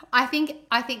 I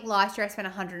think last year I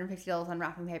spent $150 on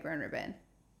wrapping paper and ribbon.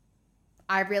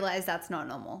 I realized that's not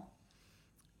normal.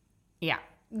 Yeah.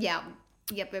 Yeah.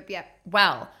 Yep.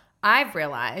 Well, I've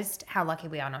realized how lucky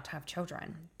we are not to have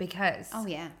children because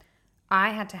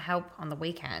I had to help on the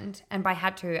weekend, and by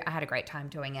had to, I had a great time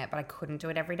doing it, but I couldn't do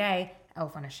it every day.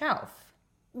 Elf on a Shelf.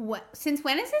 What? Since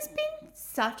when has this been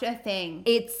such a thing?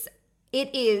 It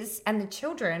is, and the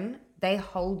children, they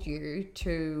hold you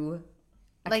to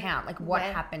account. What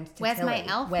happened to where's Tilly? My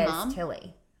elf, Where's Mom?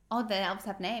 Tilly? Oh, the elves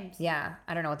have names. Yeah,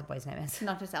 I don't know what the boy's name is.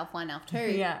 Not just elf 1, elf 2.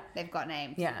 Yeah. They've got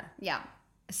names. Yeah.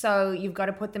 So you've got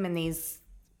to put them in these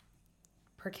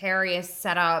precarious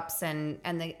setups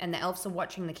and the elves are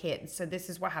watching the kids. So this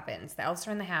is what happens. The elves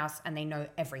are in the house and they know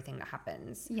everything that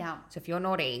happens. Yeah. So if you're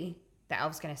naughty, the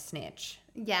elf's going to snitch.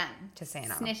 Yeah. To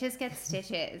Santa. Snitches get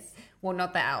stitches. Well,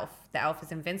 not the elf. The elf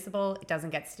is invincible. It doesn't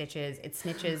get stitches. It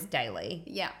snitches daily.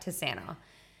 Yeah. To Santa.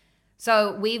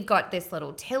 So we've got this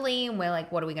little Tilly and we're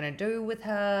like, what are we going to do with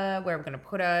her? Where are we going to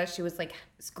put her? She was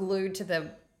glued to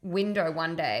the window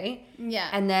one day. Yeah.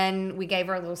 And then we gave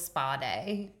her a little spa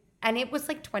day. And it was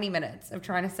 20 minutes of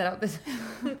trying to set up this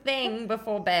thing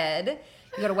before bed.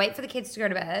 You got to wait for the kids to go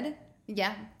to bed.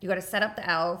 Yeah. You got to set up the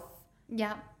elf.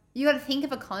 Yeah. You got to think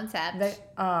of a concept.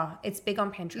 It's big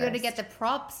on Pinterest. You got to get the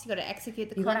props. You got to execute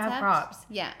the concept. You got to have props.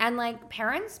 Yeah. And like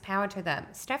parents, power to them.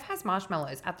 Steph has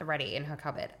marshmallows at the ready in her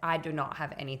cupboard. I do not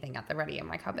have anything at the ready in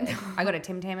my cupboard. I got a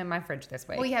Tim Tam in my fridge this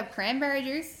week. Well, you have cranberry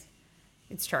juice.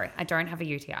 It's true. I don't have a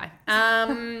UTI.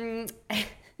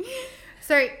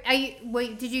 So,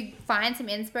 did you find some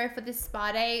inspo for this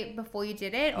spa day before you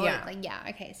did it? Or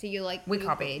okay. So you like... We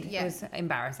copied. Yeah. It was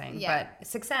embarrassing, but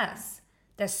success.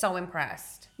 They're so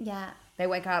impressed. Yeah. They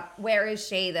wake up, where is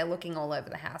she? They're looking all over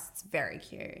the house. It's very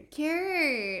cute.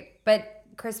 Cute. But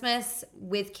Christmas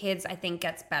with kids, I think,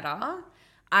 gets better.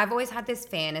 I've always had this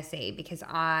fantasy because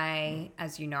I,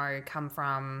 as you know, come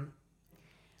from...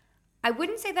 I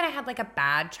wouldn't say that I had like a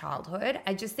bad childhood.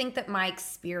 I just think that my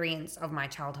experience of my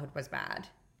childhood was bad.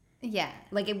 Yeah.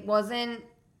 Like it wasn't...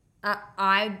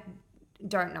 I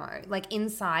don't know. Like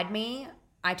inside me,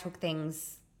 I took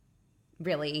things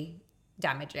really...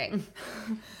 damaging.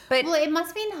 But well, it must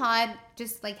have been hard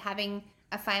just like having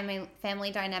a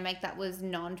family dynamic that was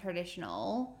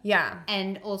non-traditional. Yeah.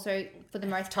 And also for the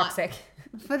most toxic.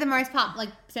 For the most part, like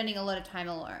spending a lot of time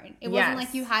alone. It wasn't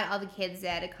like you had other kids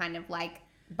there to kind of like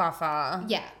buffer.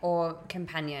 Yeah. Or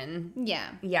companion. Yeah.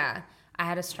 Yeah. I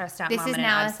had a stressed out this mum is and an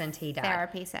now absentee dad.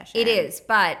 Therapy session. It is,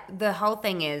 but the whole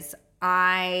thing is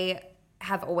I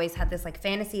have always had this like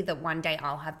fantasy that one day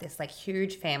I'll have this like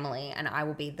huge family and I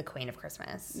will be the queen of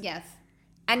Christmas. Yes.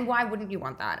 And why wouldn't you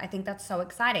want that? I think that's so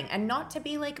exciting. And not to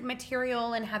be like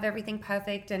material and have everything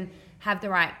perfect and have the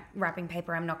right wrapping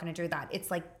paper. I'm not going to do that. It's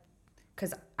like,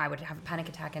 because I would have a panic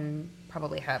attack and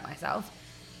probably hurt myself.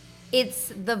 It's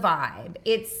the vibe.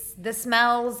 It's the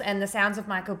smells and the sounds of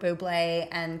Michael Bublé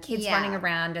and kids running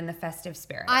around and the festive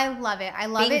spirit. I love it. I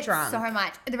love Being it drunk. so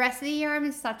much. The rest of the year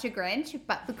I'm such a Grinch,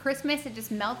 but for Christmas it just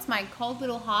melts my cold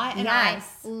little heart and I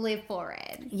live for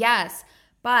it. Yes.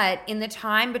 But in the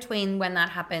time between when that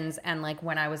happens and like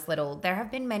when I was little, there have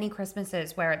been many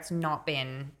Christmases where it's not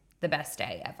been the best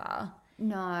day ever.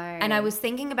 No. And I was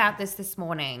thinking about this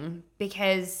morning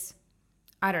because...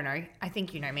 I don't know. I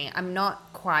think you know me. I'm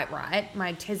not quite right.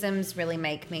 My tisms really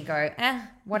make me go,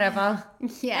 whatever.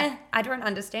 Yeah. I don't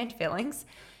understand feelings.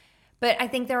 But I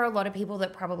think there are a lot of people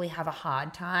that probably have a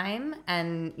hard time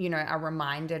and, you know, are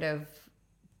reminded of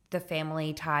the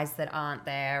family ties that aren't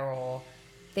there or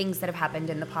things that have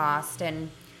happened in the past. And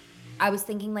I was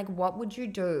thinking, like, what would you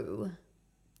do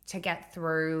to get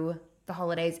through the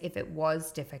holidays if it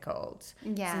was difficult?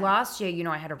 Yeah. So last year, you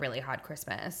know, I had a really hard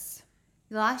Christmas.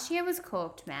 Last year was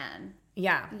cooked, man.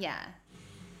 Yeah. Yeah.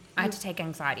 I had to take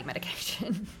anxiety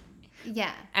medication.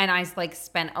 Yeah. And I like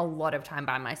spent a lot of time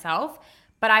by myself,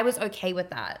 but I was okay with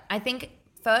that. I think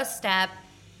first step,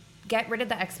 get rid of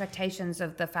the expectations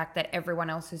of the fact that everyone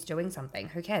else is doing something.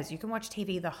 Who cares? You can watch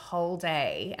TV the whole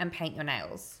day and paint your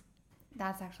nails.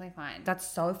 That's actually fine. That's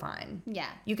so fine. Yeah.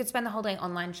 You could spend the whole day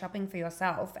online shopping for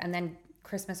yourself and then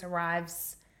Christmas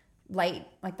arrives late.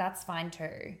 Like that's fine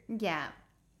too. Yeah.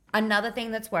 Another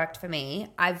thing that's worked for me,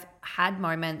 I've had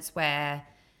moments where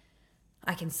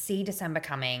I can see December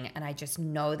coming and I just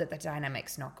know that the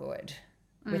dynamic's not good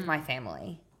with my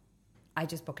family. I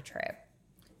just book a trip.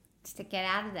 Just to get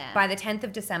out of there. By the 10th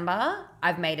of December,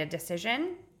 I've made a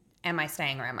decision. Am I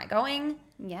staying or am I going?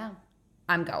 Yeah.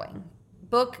 I'm going.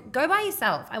 Go by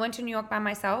yourself. I went to New York by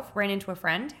myself, ran into a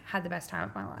friend, had the best time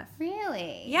of my life.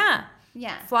 Really? Yeah.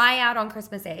 Yeah. Fly out on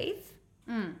Christmas Eve.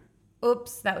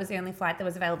 Oops, that was the only flight that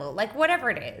was available. Like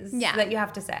whatever it is that you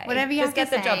have to say. Whatever you Just have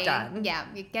to say. Just get the job done. Yeah,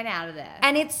 you get out of there.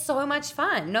 And it's so much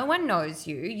fun. No one knows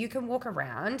you. You can walk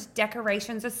around.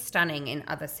 Decorations are stunning in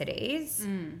other cities.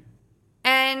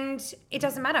 And it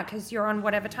doesn't matter because you're on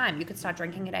whatever time. You could start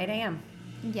drinking at 8 a.m.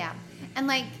 Yeah. And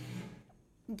like,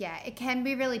 yeah, it can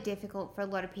be really difficult for a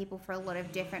lot of people for a lot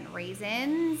of different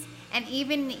reasons. And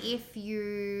even if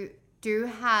you do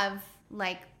have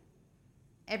like,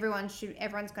 everyone's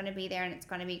going to be there and it's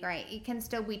going to be great, it can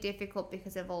still be difficult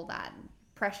because of all that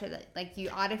pressure that like you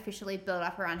artificially build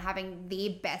up around having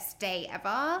the best day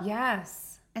ever.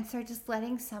 Yes. And so just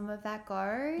letting some of that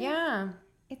go. Yeah.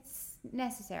 It's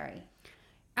necessary.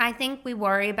 I think we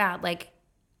worry about like,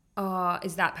 oh,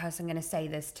 is that person going to say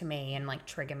this to me and like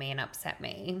trigger me and upset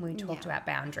me? We talked about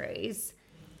boundaries.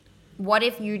 What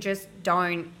if you just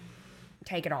don't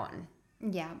take it on?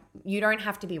 Yeah. You don't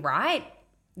have to be right.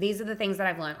 These are the things that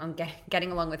I've learned on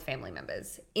getting along with family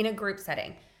members in a group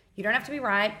setting. You don't have to be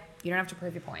right. You don't have to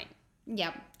prove your point.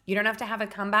 Yep. You don't have to have a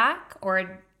comeback or an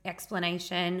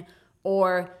explanation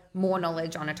or more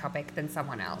knowledge on a topic than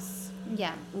someone else.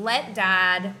 Yeah. Let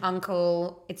dad,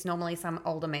 uncle, it's normally some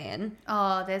older man.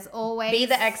 Oh, there's always... Be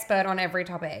the expert on every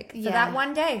topic. For that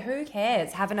one day, who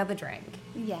cares? Have another drink.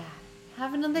 Yeah.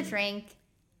 Have another drink.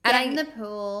 Get in the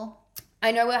pool.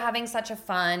 I know we're having such a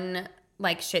fun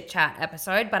like shit chat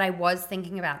episode, but I was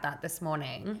thinking about that this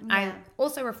morning. Yeah. I'm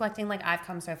also reflecting like I've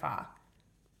come so far.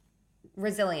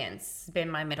 Resilience has been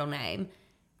my middle name.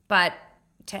 But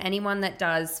to anyone that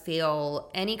does feel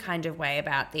any kind of way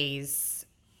about these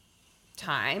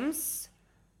times,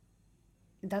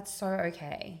 that's so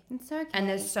okay. It's okay. And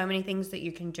there's so many things that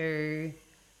you can do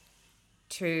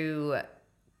to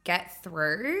get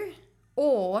through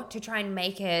or to try and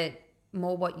make it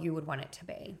more what you would want it to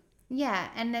be. Yeah,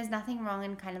 and there's nothing wrong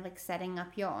in kind of like setting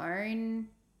up your own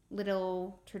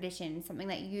little tradition, something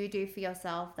that you do for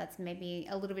yourself that's maybe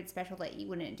a little bit special that you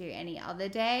wouldn't do any other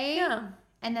day. Yeah.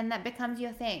 And then that becomes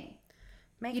your thing.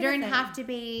 You don't have to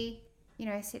be,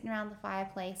 sitting around the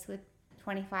fireplace with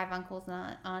 25 uncles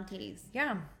and aunties.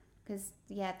 Yeah. Because,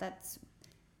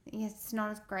 it's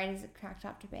not as great as it cracked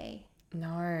up to be. No.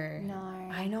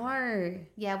 I know.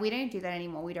 Yeah, we don't do that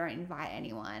anymore. We don't invite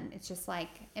anyone. It's just like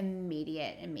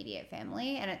immediate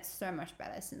family. And it's so much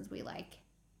better since we like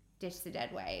ditched the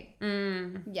dead weight.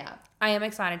 Yeah. I am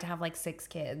excited to have like 6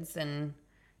 kids and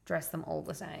dress them all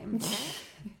the same.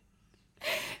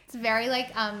 It's very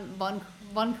like von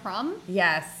Krumm.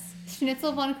 Yes.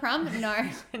 Schnitzel von Krumm? No.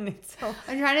 Schnitzel.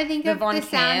 I'm trying to think of the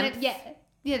sound of,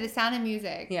 the sound of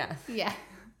music. Yeah. Yeah.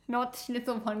 Not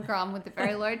Schnitzel von Krumm with the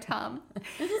very low tum.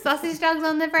 Sausage dogs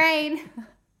on the brain.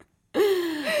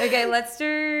 Okay, let's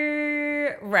do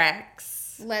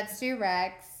Rex.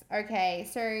 Okay,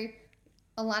 so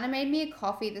Alana made me a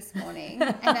coffee this morning.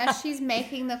 And as she's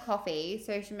making the coffee,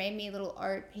 so she made me a little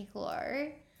oat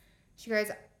piccolo. She goes,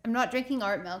 I'm not drinking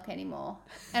oat milk anymore.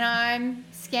 And I'm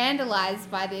scandalized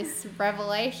by this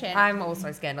revelation. I'm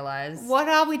also scandalized. What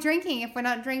are we drinking if we're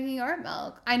not drinking oat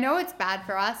milk? I know it's bad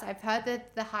for us. I've heard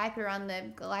the hype around the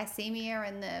glycemia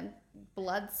and the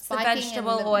blood spiking. The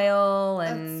vegetable oil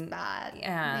and... That's bad.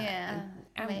 Yeah.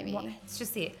 Maybe. It's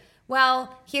just the...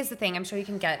 Well, here's the thing. I'm sure you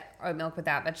can get oat milk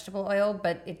without vegetable oil,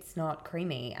 but it's not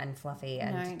creamy and fluffy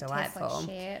and delightful. Tastes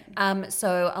like shit.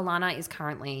 So Alana is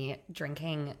currently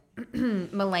drinking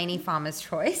Mulaney Farmer's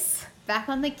Choice. Back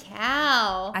on the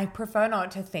cow. I prefer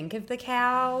not to think of the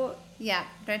cow. Yeah,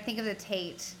 don't think of the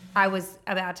teat. I was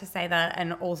about to say that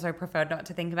and also preferred not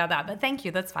to think about that, but thank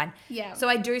you. That's fine. Yeah. So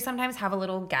I do sometimes have a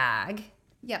little gag.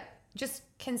 Yep. Just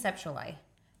conceptually.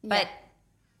 But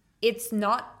it's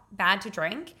not bad to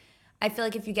drink. I feel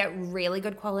like if you get really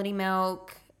good quality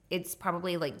milk, it's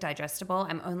probably like digestible.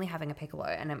 I'm only having a piccolo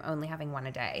and I'm only having one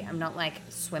a day. I'm not like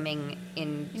swimming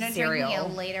in cereal. You're not drinking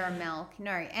a liter of milk.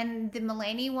 No. And the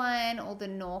Mulaney one or the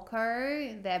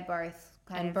Norco, they're both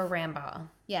kind of... And Baramba.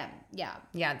 Yeah.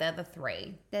 Yeah, they're the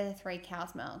 3. They're the 3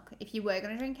 cow's milk. If you were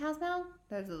going to drink cow's milk,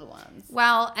 those are the ones.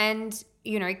 Well, and,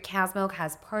 cow's milk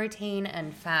has protein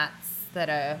and fats that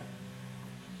are,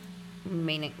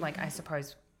 I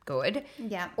suppose... good.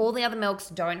 Yeah. All the other milks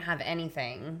don't have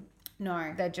anything.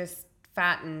 No. They're just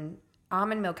fat, and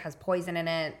almond milk has poison in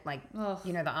it. Like,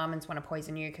 the almonds want to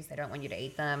poison you because they don't want you to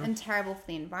eat them. And terrible for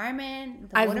the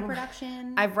environment, the water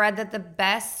production. I've read that the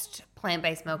best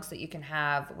plant-based milks that you can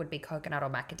have would be coconut or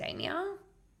macadamia.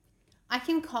 I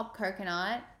can cop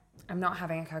coconut. I'm not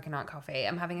having a coconut coffee.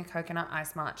 I'm having a coconut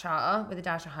iced matcha with a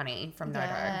dash of honey from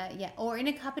Nodo. Yeah. Or in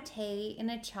a cup of tea, in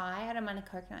a chai. I don't mind a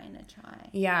coconut in a chai.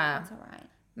 Yeah. That's all right.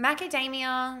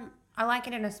 Macadamia, I like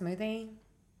it in a smoothie.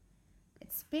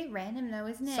 It's a bit random though,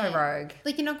 isn't it? So rogue.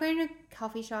 Like you're not going to a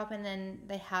coffee shop and then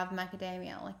they have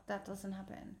macadamia. Like that doesn't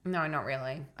happen. No, not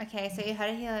really. Okay, so you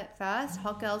heard it here first.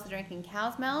 Hot girls are drinking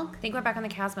cow's milk. I think we're back on the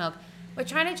cow's milk. We're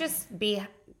trying to just be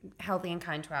healthy and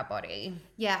kind to our body.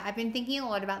 Yeah, I've been thinking a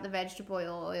lot about the vegetable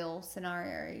oil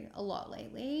scenario a lot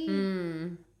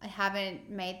lately. I haven't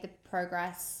made the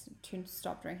progress to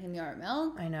stop drinking the oat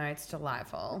milk. I know, it's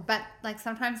delightful. But like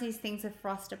sometimes these things are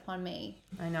thrust upon me.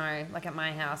 I know, like at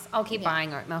my house. I'll keep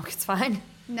buying oat milk, it's fine.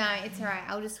 No, it's all right.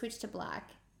 I'll just switch to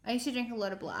black. I used to drink a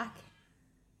lot of black.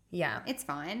 Yeah. It's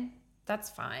fine.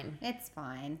 That's fine. It's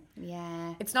fine.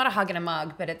 Yeah. It's not a hug in a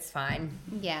mug, but it's fine.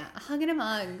 Yeah, a hug in a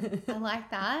mug. I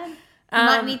like that. You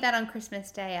might need that on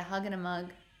Christmas Day, a hug in a mug.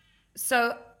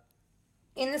 So...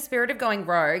 in the spirit of going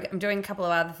rogue, I'm doing a couple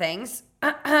of other things.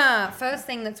 First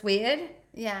thing that's weird.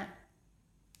 Yeah.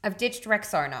 I've ditched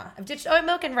Rexona. I've ditched oat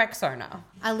milk and Rexona.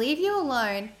 I leave you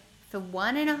alone for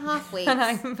 1.5 weeks. And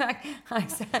I'm back.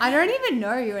 I don't even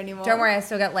know you anymore. Don't worry, I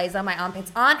still got laser. My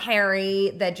armpits aren't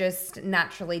hairy. They're just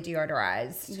naturally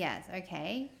deodorized. Yes,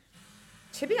 okay.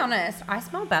 To be honest, I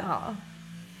smell better.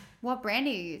 What brand are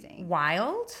you using?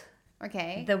 Wild.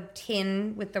 Okay. The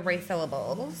tin with the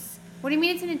refillables. What do you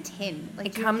mean it's in a tin? Like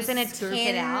it comes in a tin.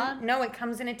 It out? No, it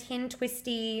comes in a tin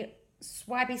twisty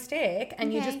swipey stick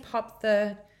and you just pop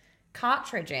the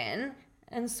cartridge in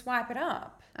and swipe it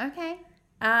up. Okay.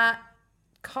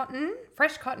 Cotton,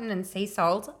 fresh cotton and sea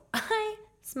salt. I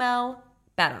smell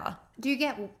better. Do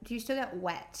you still get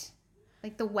wet?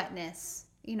 Like the wetness,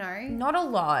 you know? Not a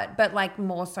lot, but like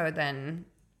more so than...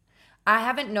 I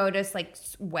haven't noticed like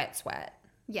wet sweat.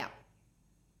 Yeah.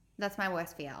 That's my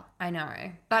worst fear. I know.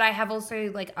 But I have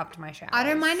also like upped my showers. I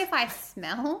don't mind if I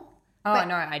smell. Oh,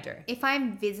 no, I do. If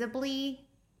I'm visibly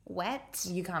wet.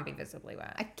 You can't be visibly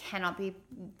wet. I cannot be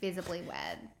visibly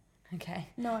wet. Okay.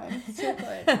 No, I'm still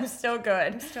good. I'm still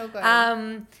good. I'm still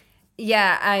good.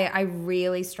 Yeah, I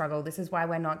really struggle. This is why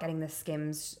we're not getting the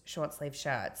Skims short sleeve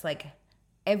shirts. Like,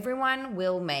 everyone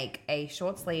will make a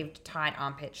short sleeved tight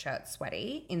armpit shirt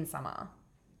sweaty in summer.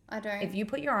 I don't. If you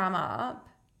put your arm up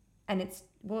and if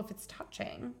it's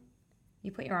touching,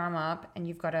 you put your arm up and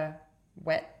you've got a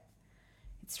wet,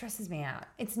 it stresses me out.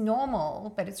 It's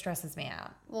normal, but it stresses me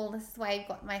out. Well, this is why you've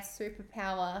got my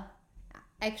superpower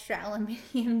extra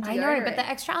aluminium deodorant. I know, but the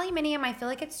extra aluminium, I feel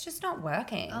like it's just not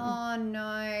working. Oh,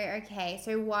 no. Okay,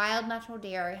 so Wild Natural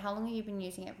Deo, how long have you been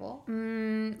using it for?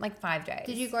 Like 5 days.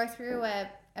 Did you go through a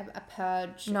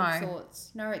purge of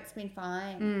sorts? No, it's been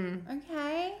fine.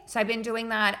 Okay. So I've been doing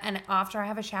that, and after I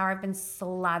have a shower, I've been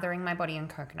slathering my body in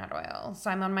coconut oil.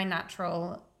 So I'm on my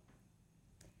natural...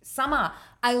 Summer.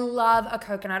 I love a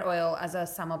coconut oil as a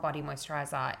summer body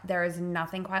moisturizer. There is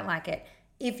nothing quite like it.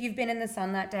 If you've been in the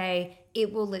sun that day,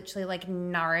 it will literally like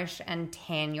nourish and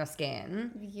tan your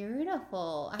skin.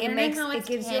 Beautiful. It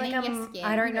gives you like your skin.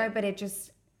 I don't know, but it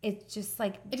just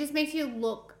like... It just makes you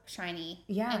look shiny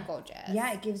and gorgeous.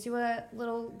 Yeah, it gives you a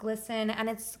little glisten and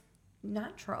it's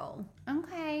natural.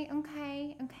 Okay.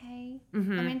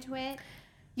 Mm-hmm. I'm into it.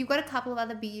 You've got a couple of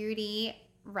other beauty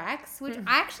racks, which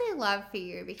I actually love for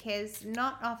you because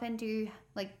not often do you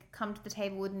like come to the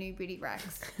table with new beauty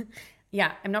racks.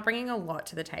 Yeah, I'm not bringing a lot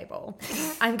to the table.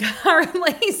 I'm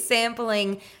currently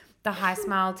sampling the High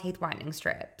Smile teeth whitening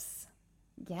strips.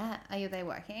 Yeah. Are they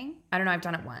working? I don't know. I've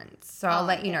done it once, so I'll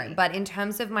let you know. But in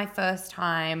terms of my first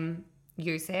time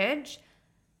usage,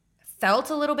 felt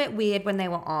a little bit weird when they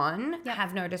were on. Yep.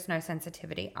 Have noticed no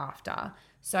sensitivity after.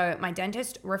 So my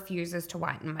dentist refuses to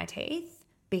whiten my teeth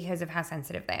because of how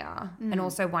sensitive they are. And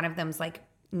also one of them's like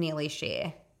nearly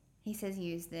sheer. He says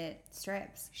use the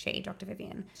strips. Dr.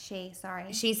 Vivian.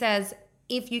 Sorry. She says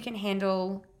if you can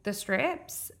handle the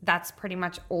strips, that's pretty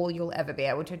much all you'll ever be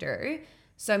able to do.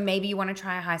 So maybe you want to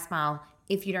try a High Smile.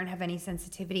 If you don't have any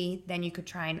sensitivity, then you could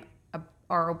try an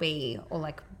Oral-B or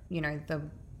like, you know, the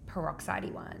peroxide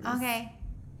ones. Okay.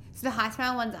 So the High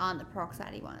Smile ones aren't the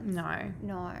peroxide ones?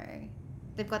 No.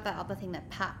 They've got that other thing that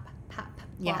PAP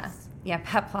Plus. Yeah,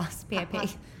 PAP Plus, PAP.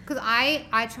 Because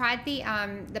I tried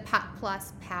the PAP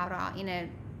Plus powder in a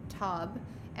tub,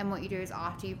 and what you do is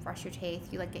after you brush your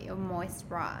teeth, you like get your moist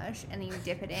brush and then you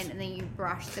dip it in and then you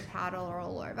brush the powder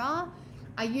all over.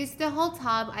 I used the whole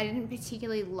tub. I didn't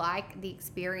particularly like the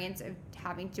experience of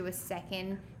having to do a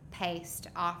second paste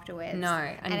afterwards. No,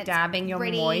 and dabbing your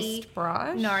moist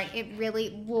brush. No, it really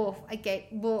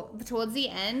towards the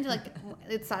end, like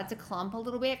it started to clump a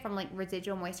little bit from like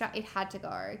residual moisture. It had to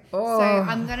go. Oh. So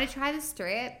I'm gonna try the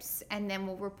strips and then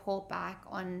we'll report back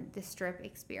on the strip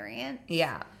experience.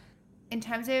 Yeah. In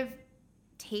terms of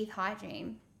teeth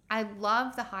hygiene, I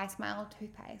love the High Smile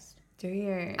toothpaste. Do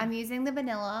you? I'm using the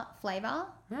vanilla flavor.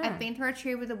 I've been through a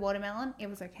tube with the watermelon. It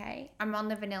was okay. I'm on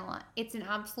the vanilla. It's an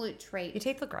absolute treat. Your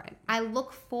teeth look great. I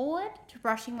look forward to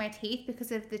brushing my teeth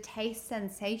because of the taste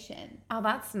sensation. Oh,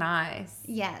 that's nice.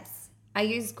 Yes. I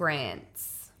use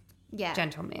Grant's. Yeah.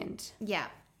 Gentle Mint. Yeah.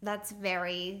 That's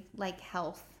very like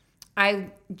health.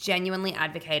 I genuinely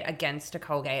advocate against a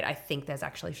Colgate. I think there's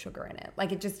actually sugar in it.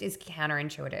 Like it just is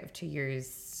counterintuitive to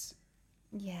use.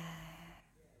 Yeah.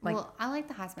 Well, I like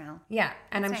the High Smile. Yeah,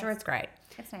 and I'm sure it's great.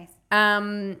 It's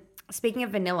nice. Speaking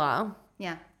of vanilla,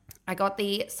 yeah, I got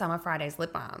the Summer Fridays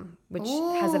lip balm, which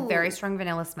has a very strong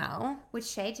vanilla smell. Which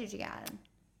shade did you get?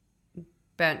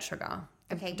 Burnt sugar.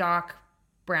 The dark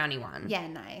brownie one. Yeah,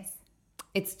 nice.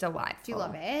 It's delightful. Do you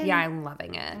love it? Yeah, I'm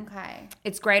loving it. Okay.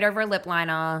 It's great over a lip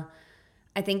liner.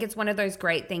 I think it's one of those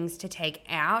great things to take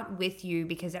out with you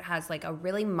because it has like a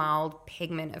really mild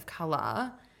pigment of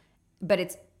color, but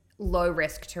it's low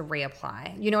risk to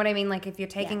reapply. You know what I mean? Like if you're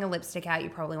taking a lipstick out,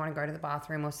 you probably want to go to the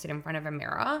bathroom or sit in front of a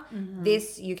mirror. Mm-hmm.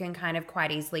 This you can kind of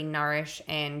quite easily nourish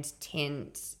and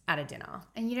tint at a dinner.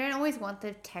 And you don't always want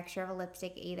the texture of a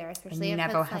lipstick either, especially if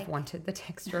never it's have wanted the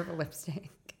texture of a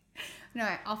lipstick. No,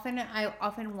 I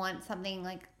often want something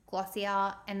like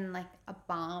glossier and like a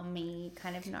balmy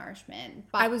kind of nourishment.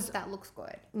 But that looks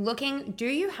good. Do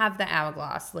you have the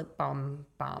Hourglass lip balm?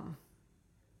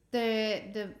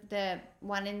 The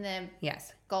one in the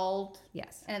Yes. gold.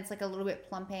 Yes. And it's like a little bit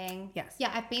plumping. Yes.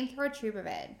 Yeah, I've been through a tube of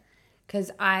it.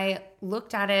 Because I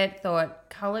looked at it, thought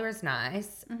color is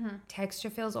nice. Mm-hmm. Texture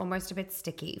feels almost a bit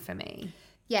sticky for me.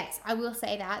 Yes, I will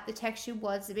say that. The texture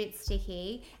was a bit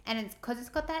sticky. And it's because it's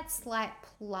got that slight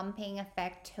plumping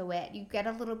effect to it. You get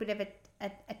a little bit of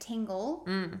a tingle.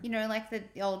 You know, like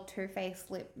the old Too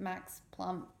Faced Lip Max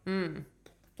Plump.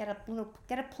 Get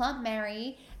a plump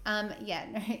Mary. Yeah,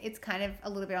 no, it's kind of a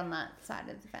little bit on that side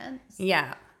of the fence.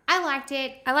 Yeah. I liked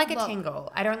it. I like a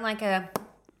tingle. I don't like a...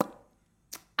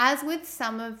 As with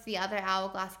some of the other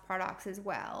Hourglass products as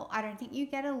well, I don't think you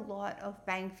get a lot of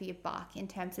bang for your buck in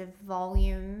terms of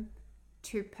volume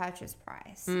to purchase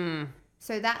price.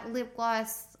 So that lip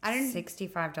gloss, I don't...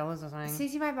 $65 or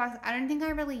something. $65. I don't think I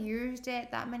really used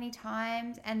it that many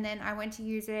times. And then I went to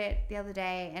use it the other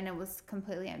day and it was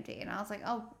completely empty. And I was like,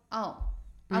 oh.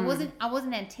 I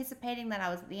wasn't anticipating that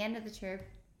I was at the end of the tube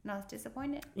and I was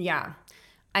disappointed. Yeah.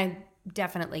 I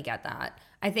definitely get that.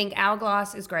 I think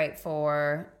Hourglass is great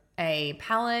for a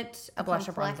palette, a blush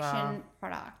or bronzer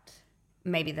product,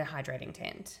 maybe the hydrating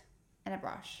tint, and a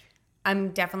brush. I'm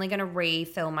definitely going to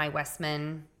refill my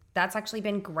Westman. That's actually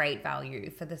been great value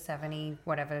for the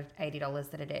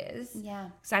 $80 that it is. Yeah.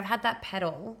 So I've had that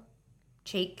petal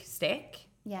cheek stick.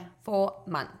 Yeah. For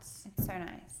months. It's so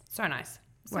nice. So nice.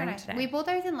 So nice. Today. We bought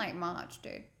those in like March,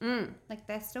 dude. Like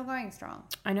they're still going strong.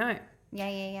 I know.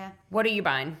 Yeah. What are you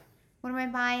buying? What am I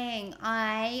buying?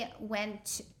 I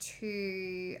went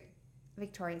to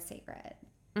Victoria's Secret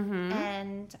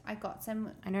and I got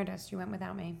some. I noticed you went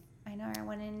without me. I know. I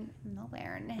went in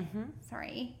Melbourne.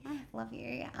 Sorry. Love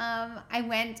you. I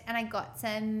went and I got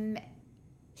some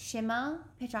shimmer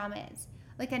pajamas,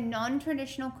 like a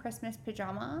non-traditional Christmas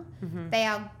pajama. They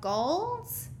are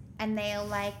golds and they are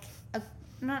like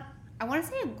I want to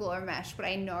say a glow mesh, but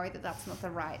I know that that's not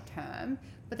the right term.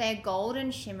 But they're gold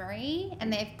and shimmery,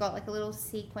 and they've got like a little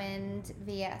sequined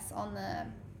VS on the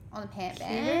pant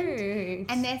band.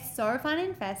 Cute. And they're so fun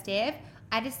and festive.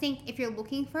 I just think if you're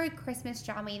looking for a Christmas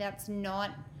jammy that's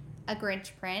not a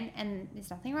Grinch print, and there's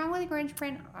nothing wrong with a Grinch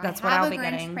print. That's what I'll be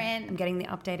getting. I'm getting the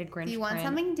updated Grinch print. If you want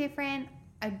something different,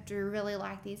 I do really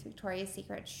like these Victoria's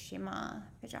Secret shimmer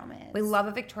pajamas. We love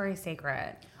a Victoria's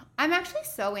Secret. I'm actually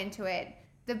so into it.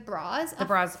 The bras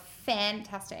are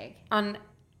fantastic.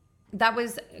 That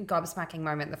was a gobsmacking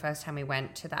moment the first time we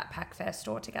went to that Pack Fair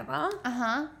store together.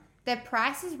 The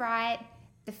price is right.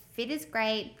 The fit is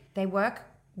great. They work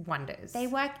wonders. They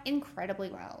work incredibly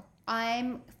well.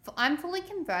 I'm fully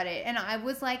converted, and I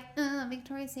was like,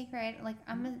 Victoria's Secret. Like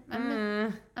I'm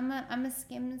a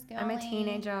Skims girl. I'm a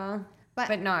teenager,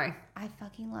 but no, I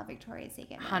fucking love Victoria's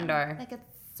Secret. Hundo. Like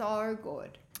it's so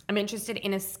good. I'm interested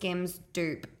in a Skims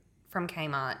dupe from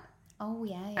Kmart. Oh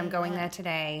yeah. I'm going there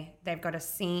today. They've got a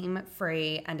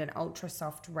seam-free and an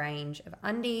ultra-soft range of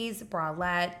undies,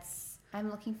 bralettes. I'm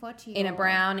looking forward to in a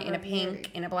brown, in a pink,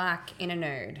 in a black, in a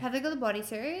nude. Have they got the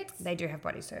bodysuits? They do have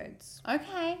bodysuits.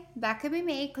 Okay, that could be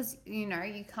me because you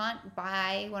can't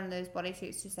buy one of those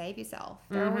bodysuits to save yourself.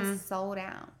 They're always sold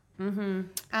out.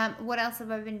 What else have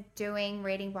I been doing?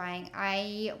 Reading, buying.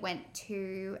 I went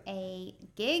to a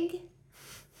gig.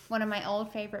 One of my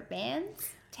old favorite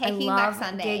bands. Taking Back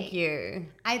Sunday. Gig You.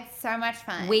 It's so much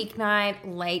fun. Weeknight,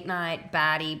 late night,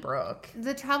 Baddie Brooke.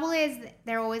 The trouble is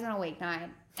they're always on a weeknight.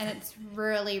 And it's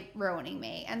really ruining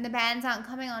me. And the bands aren't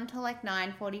coming on till like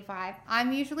 9:45.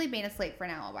 I'm usually been asleep for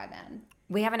an hour by then.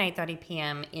 We have an 8:30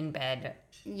 p.m. in bed.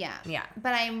 Yeah. Yeah.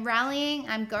 But I'm rallying.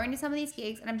 I'm going to some of these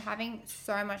gigs and I'm having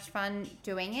so much fun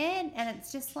doing it. And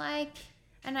it's just like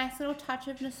a nice little touch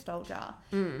of nostalgia.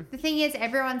 The thing is,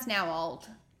 everyone's now old.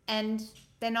 And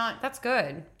they're not... That's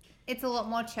good. It's a lot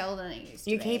more chill than it used to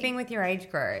be. You're keeping with your age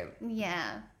group.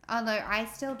 Yeah. Although I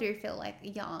still do feel like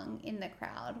young in the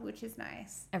crowd, which is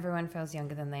nice. Everyone feels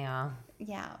younger than they are.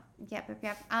 Yeah. Yep.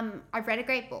 I've read a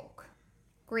great book.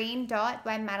 Green Dot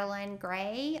by Madeline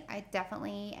Gray. I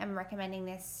definitely am recommending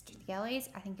this to the girlies.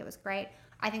 I think it was great.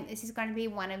 I think this is going to be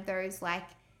one of those like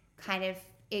kind of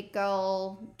it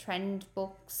girl trend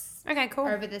books. Okay, cool.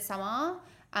 Over the summer.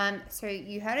 So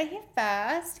you heard it here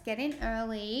first. Get in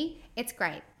early. It's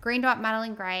great. Green Dot,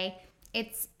 Madeline Gray.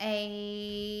 It's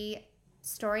a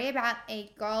story about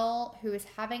a girl who is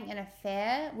having an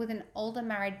affair with an older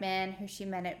married man who she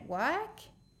met at work.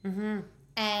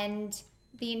 And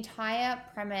the entire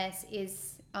premise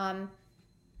is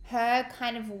her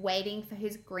kind of waiting for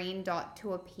his green dot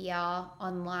to appear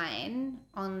online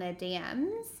on their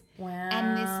DMs. Wow.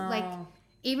 And this, like,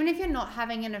 even if you're not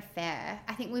having an affair,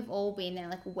 I think we've all been there,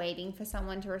 like, waiting for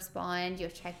someone to respond. You're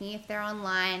checking if they're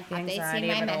online. Have they seen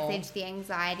my message? The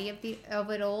anxiety of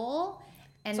it all.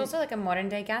 And it's also like a modern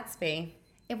day Gatsby.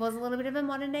 It was a little bit of a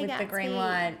modern day Gatsby. With the green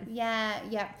light.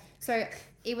 Yeah. So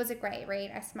it was a great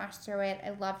read. I smashed through it.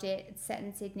 I loved it. It's set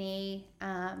in Sydney.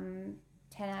 10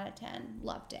 out of 10.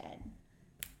 Loved it.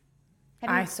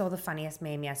 I saw the funniest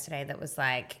meme yesterday that was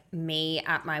like me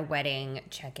at my wedding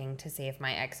checking to see if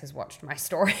my ex has watched my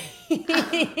stories.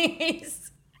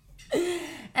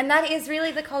 And that is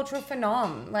really the cultural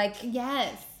phenomenon. Like,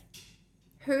 yes.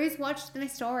 Who's watched my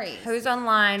stories? Who's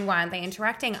online? Why aren't they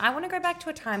interacting? I want to go back to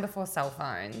a time before cell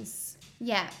phones.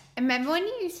 Yeah. Remember when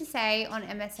you used to say on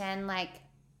MSN, like,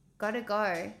 gotta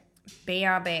go?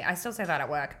 BRB. I still say that at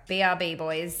work. BRB,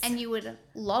 boys. And you would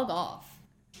log off.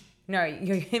 No,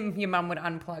 your mum would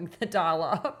unplug the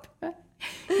dial-up.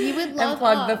 You would log and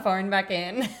plug off. the phone back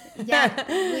in. Yeah.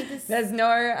 There's no,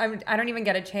 I don't even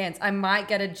get a chance. I might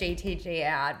get a GTG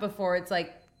out before it's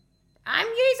like, I'm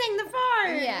using the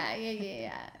phone.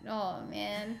 Yeah. Oh,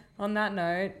 man. On that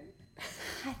note.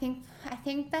 I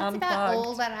think that's about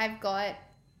all that I've got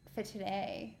for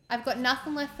today. I've got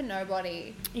nothing left for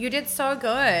nobody. You did so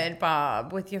good,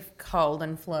 Barb, with your cold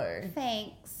and flu.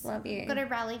 Thanks. Love you. Got to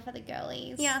rally for the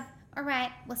girlies. Yeah. All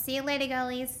right. We'll see you later,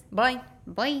 girlies. Bye.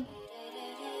 Bye.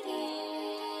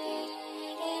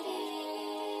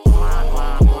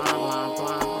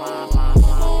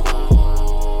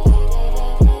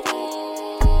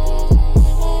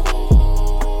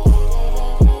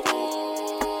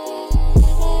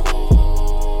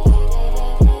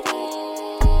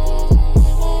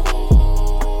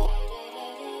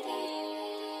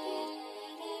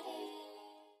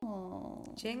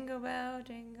 Jingle bell,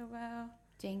 jingle bell.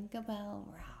 Jingle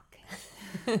bell rock.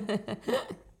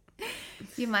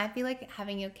 You might be like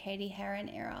having your Katie Heron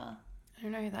era. I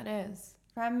don't know who that is.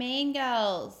 From Mean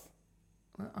Girls.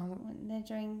 Oh, They're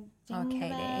doing jingle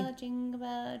Katie. bell, jingle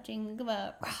bell, jingle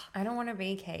bell. I don't want to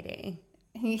be Katie.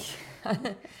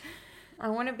 I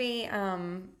want to be,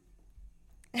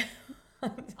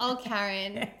 Oh,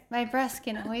 Karen. My breasts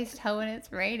can always tell when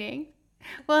it's raining.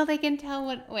 Well, they can tell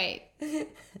when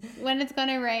it's going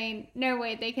to rain. No,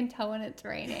 wait, they can tell when it's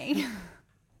raining.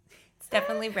 It's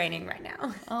definitely raining right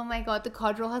now. Oh my God, the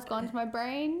codral has gone to my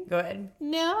brain. Good.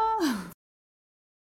 No.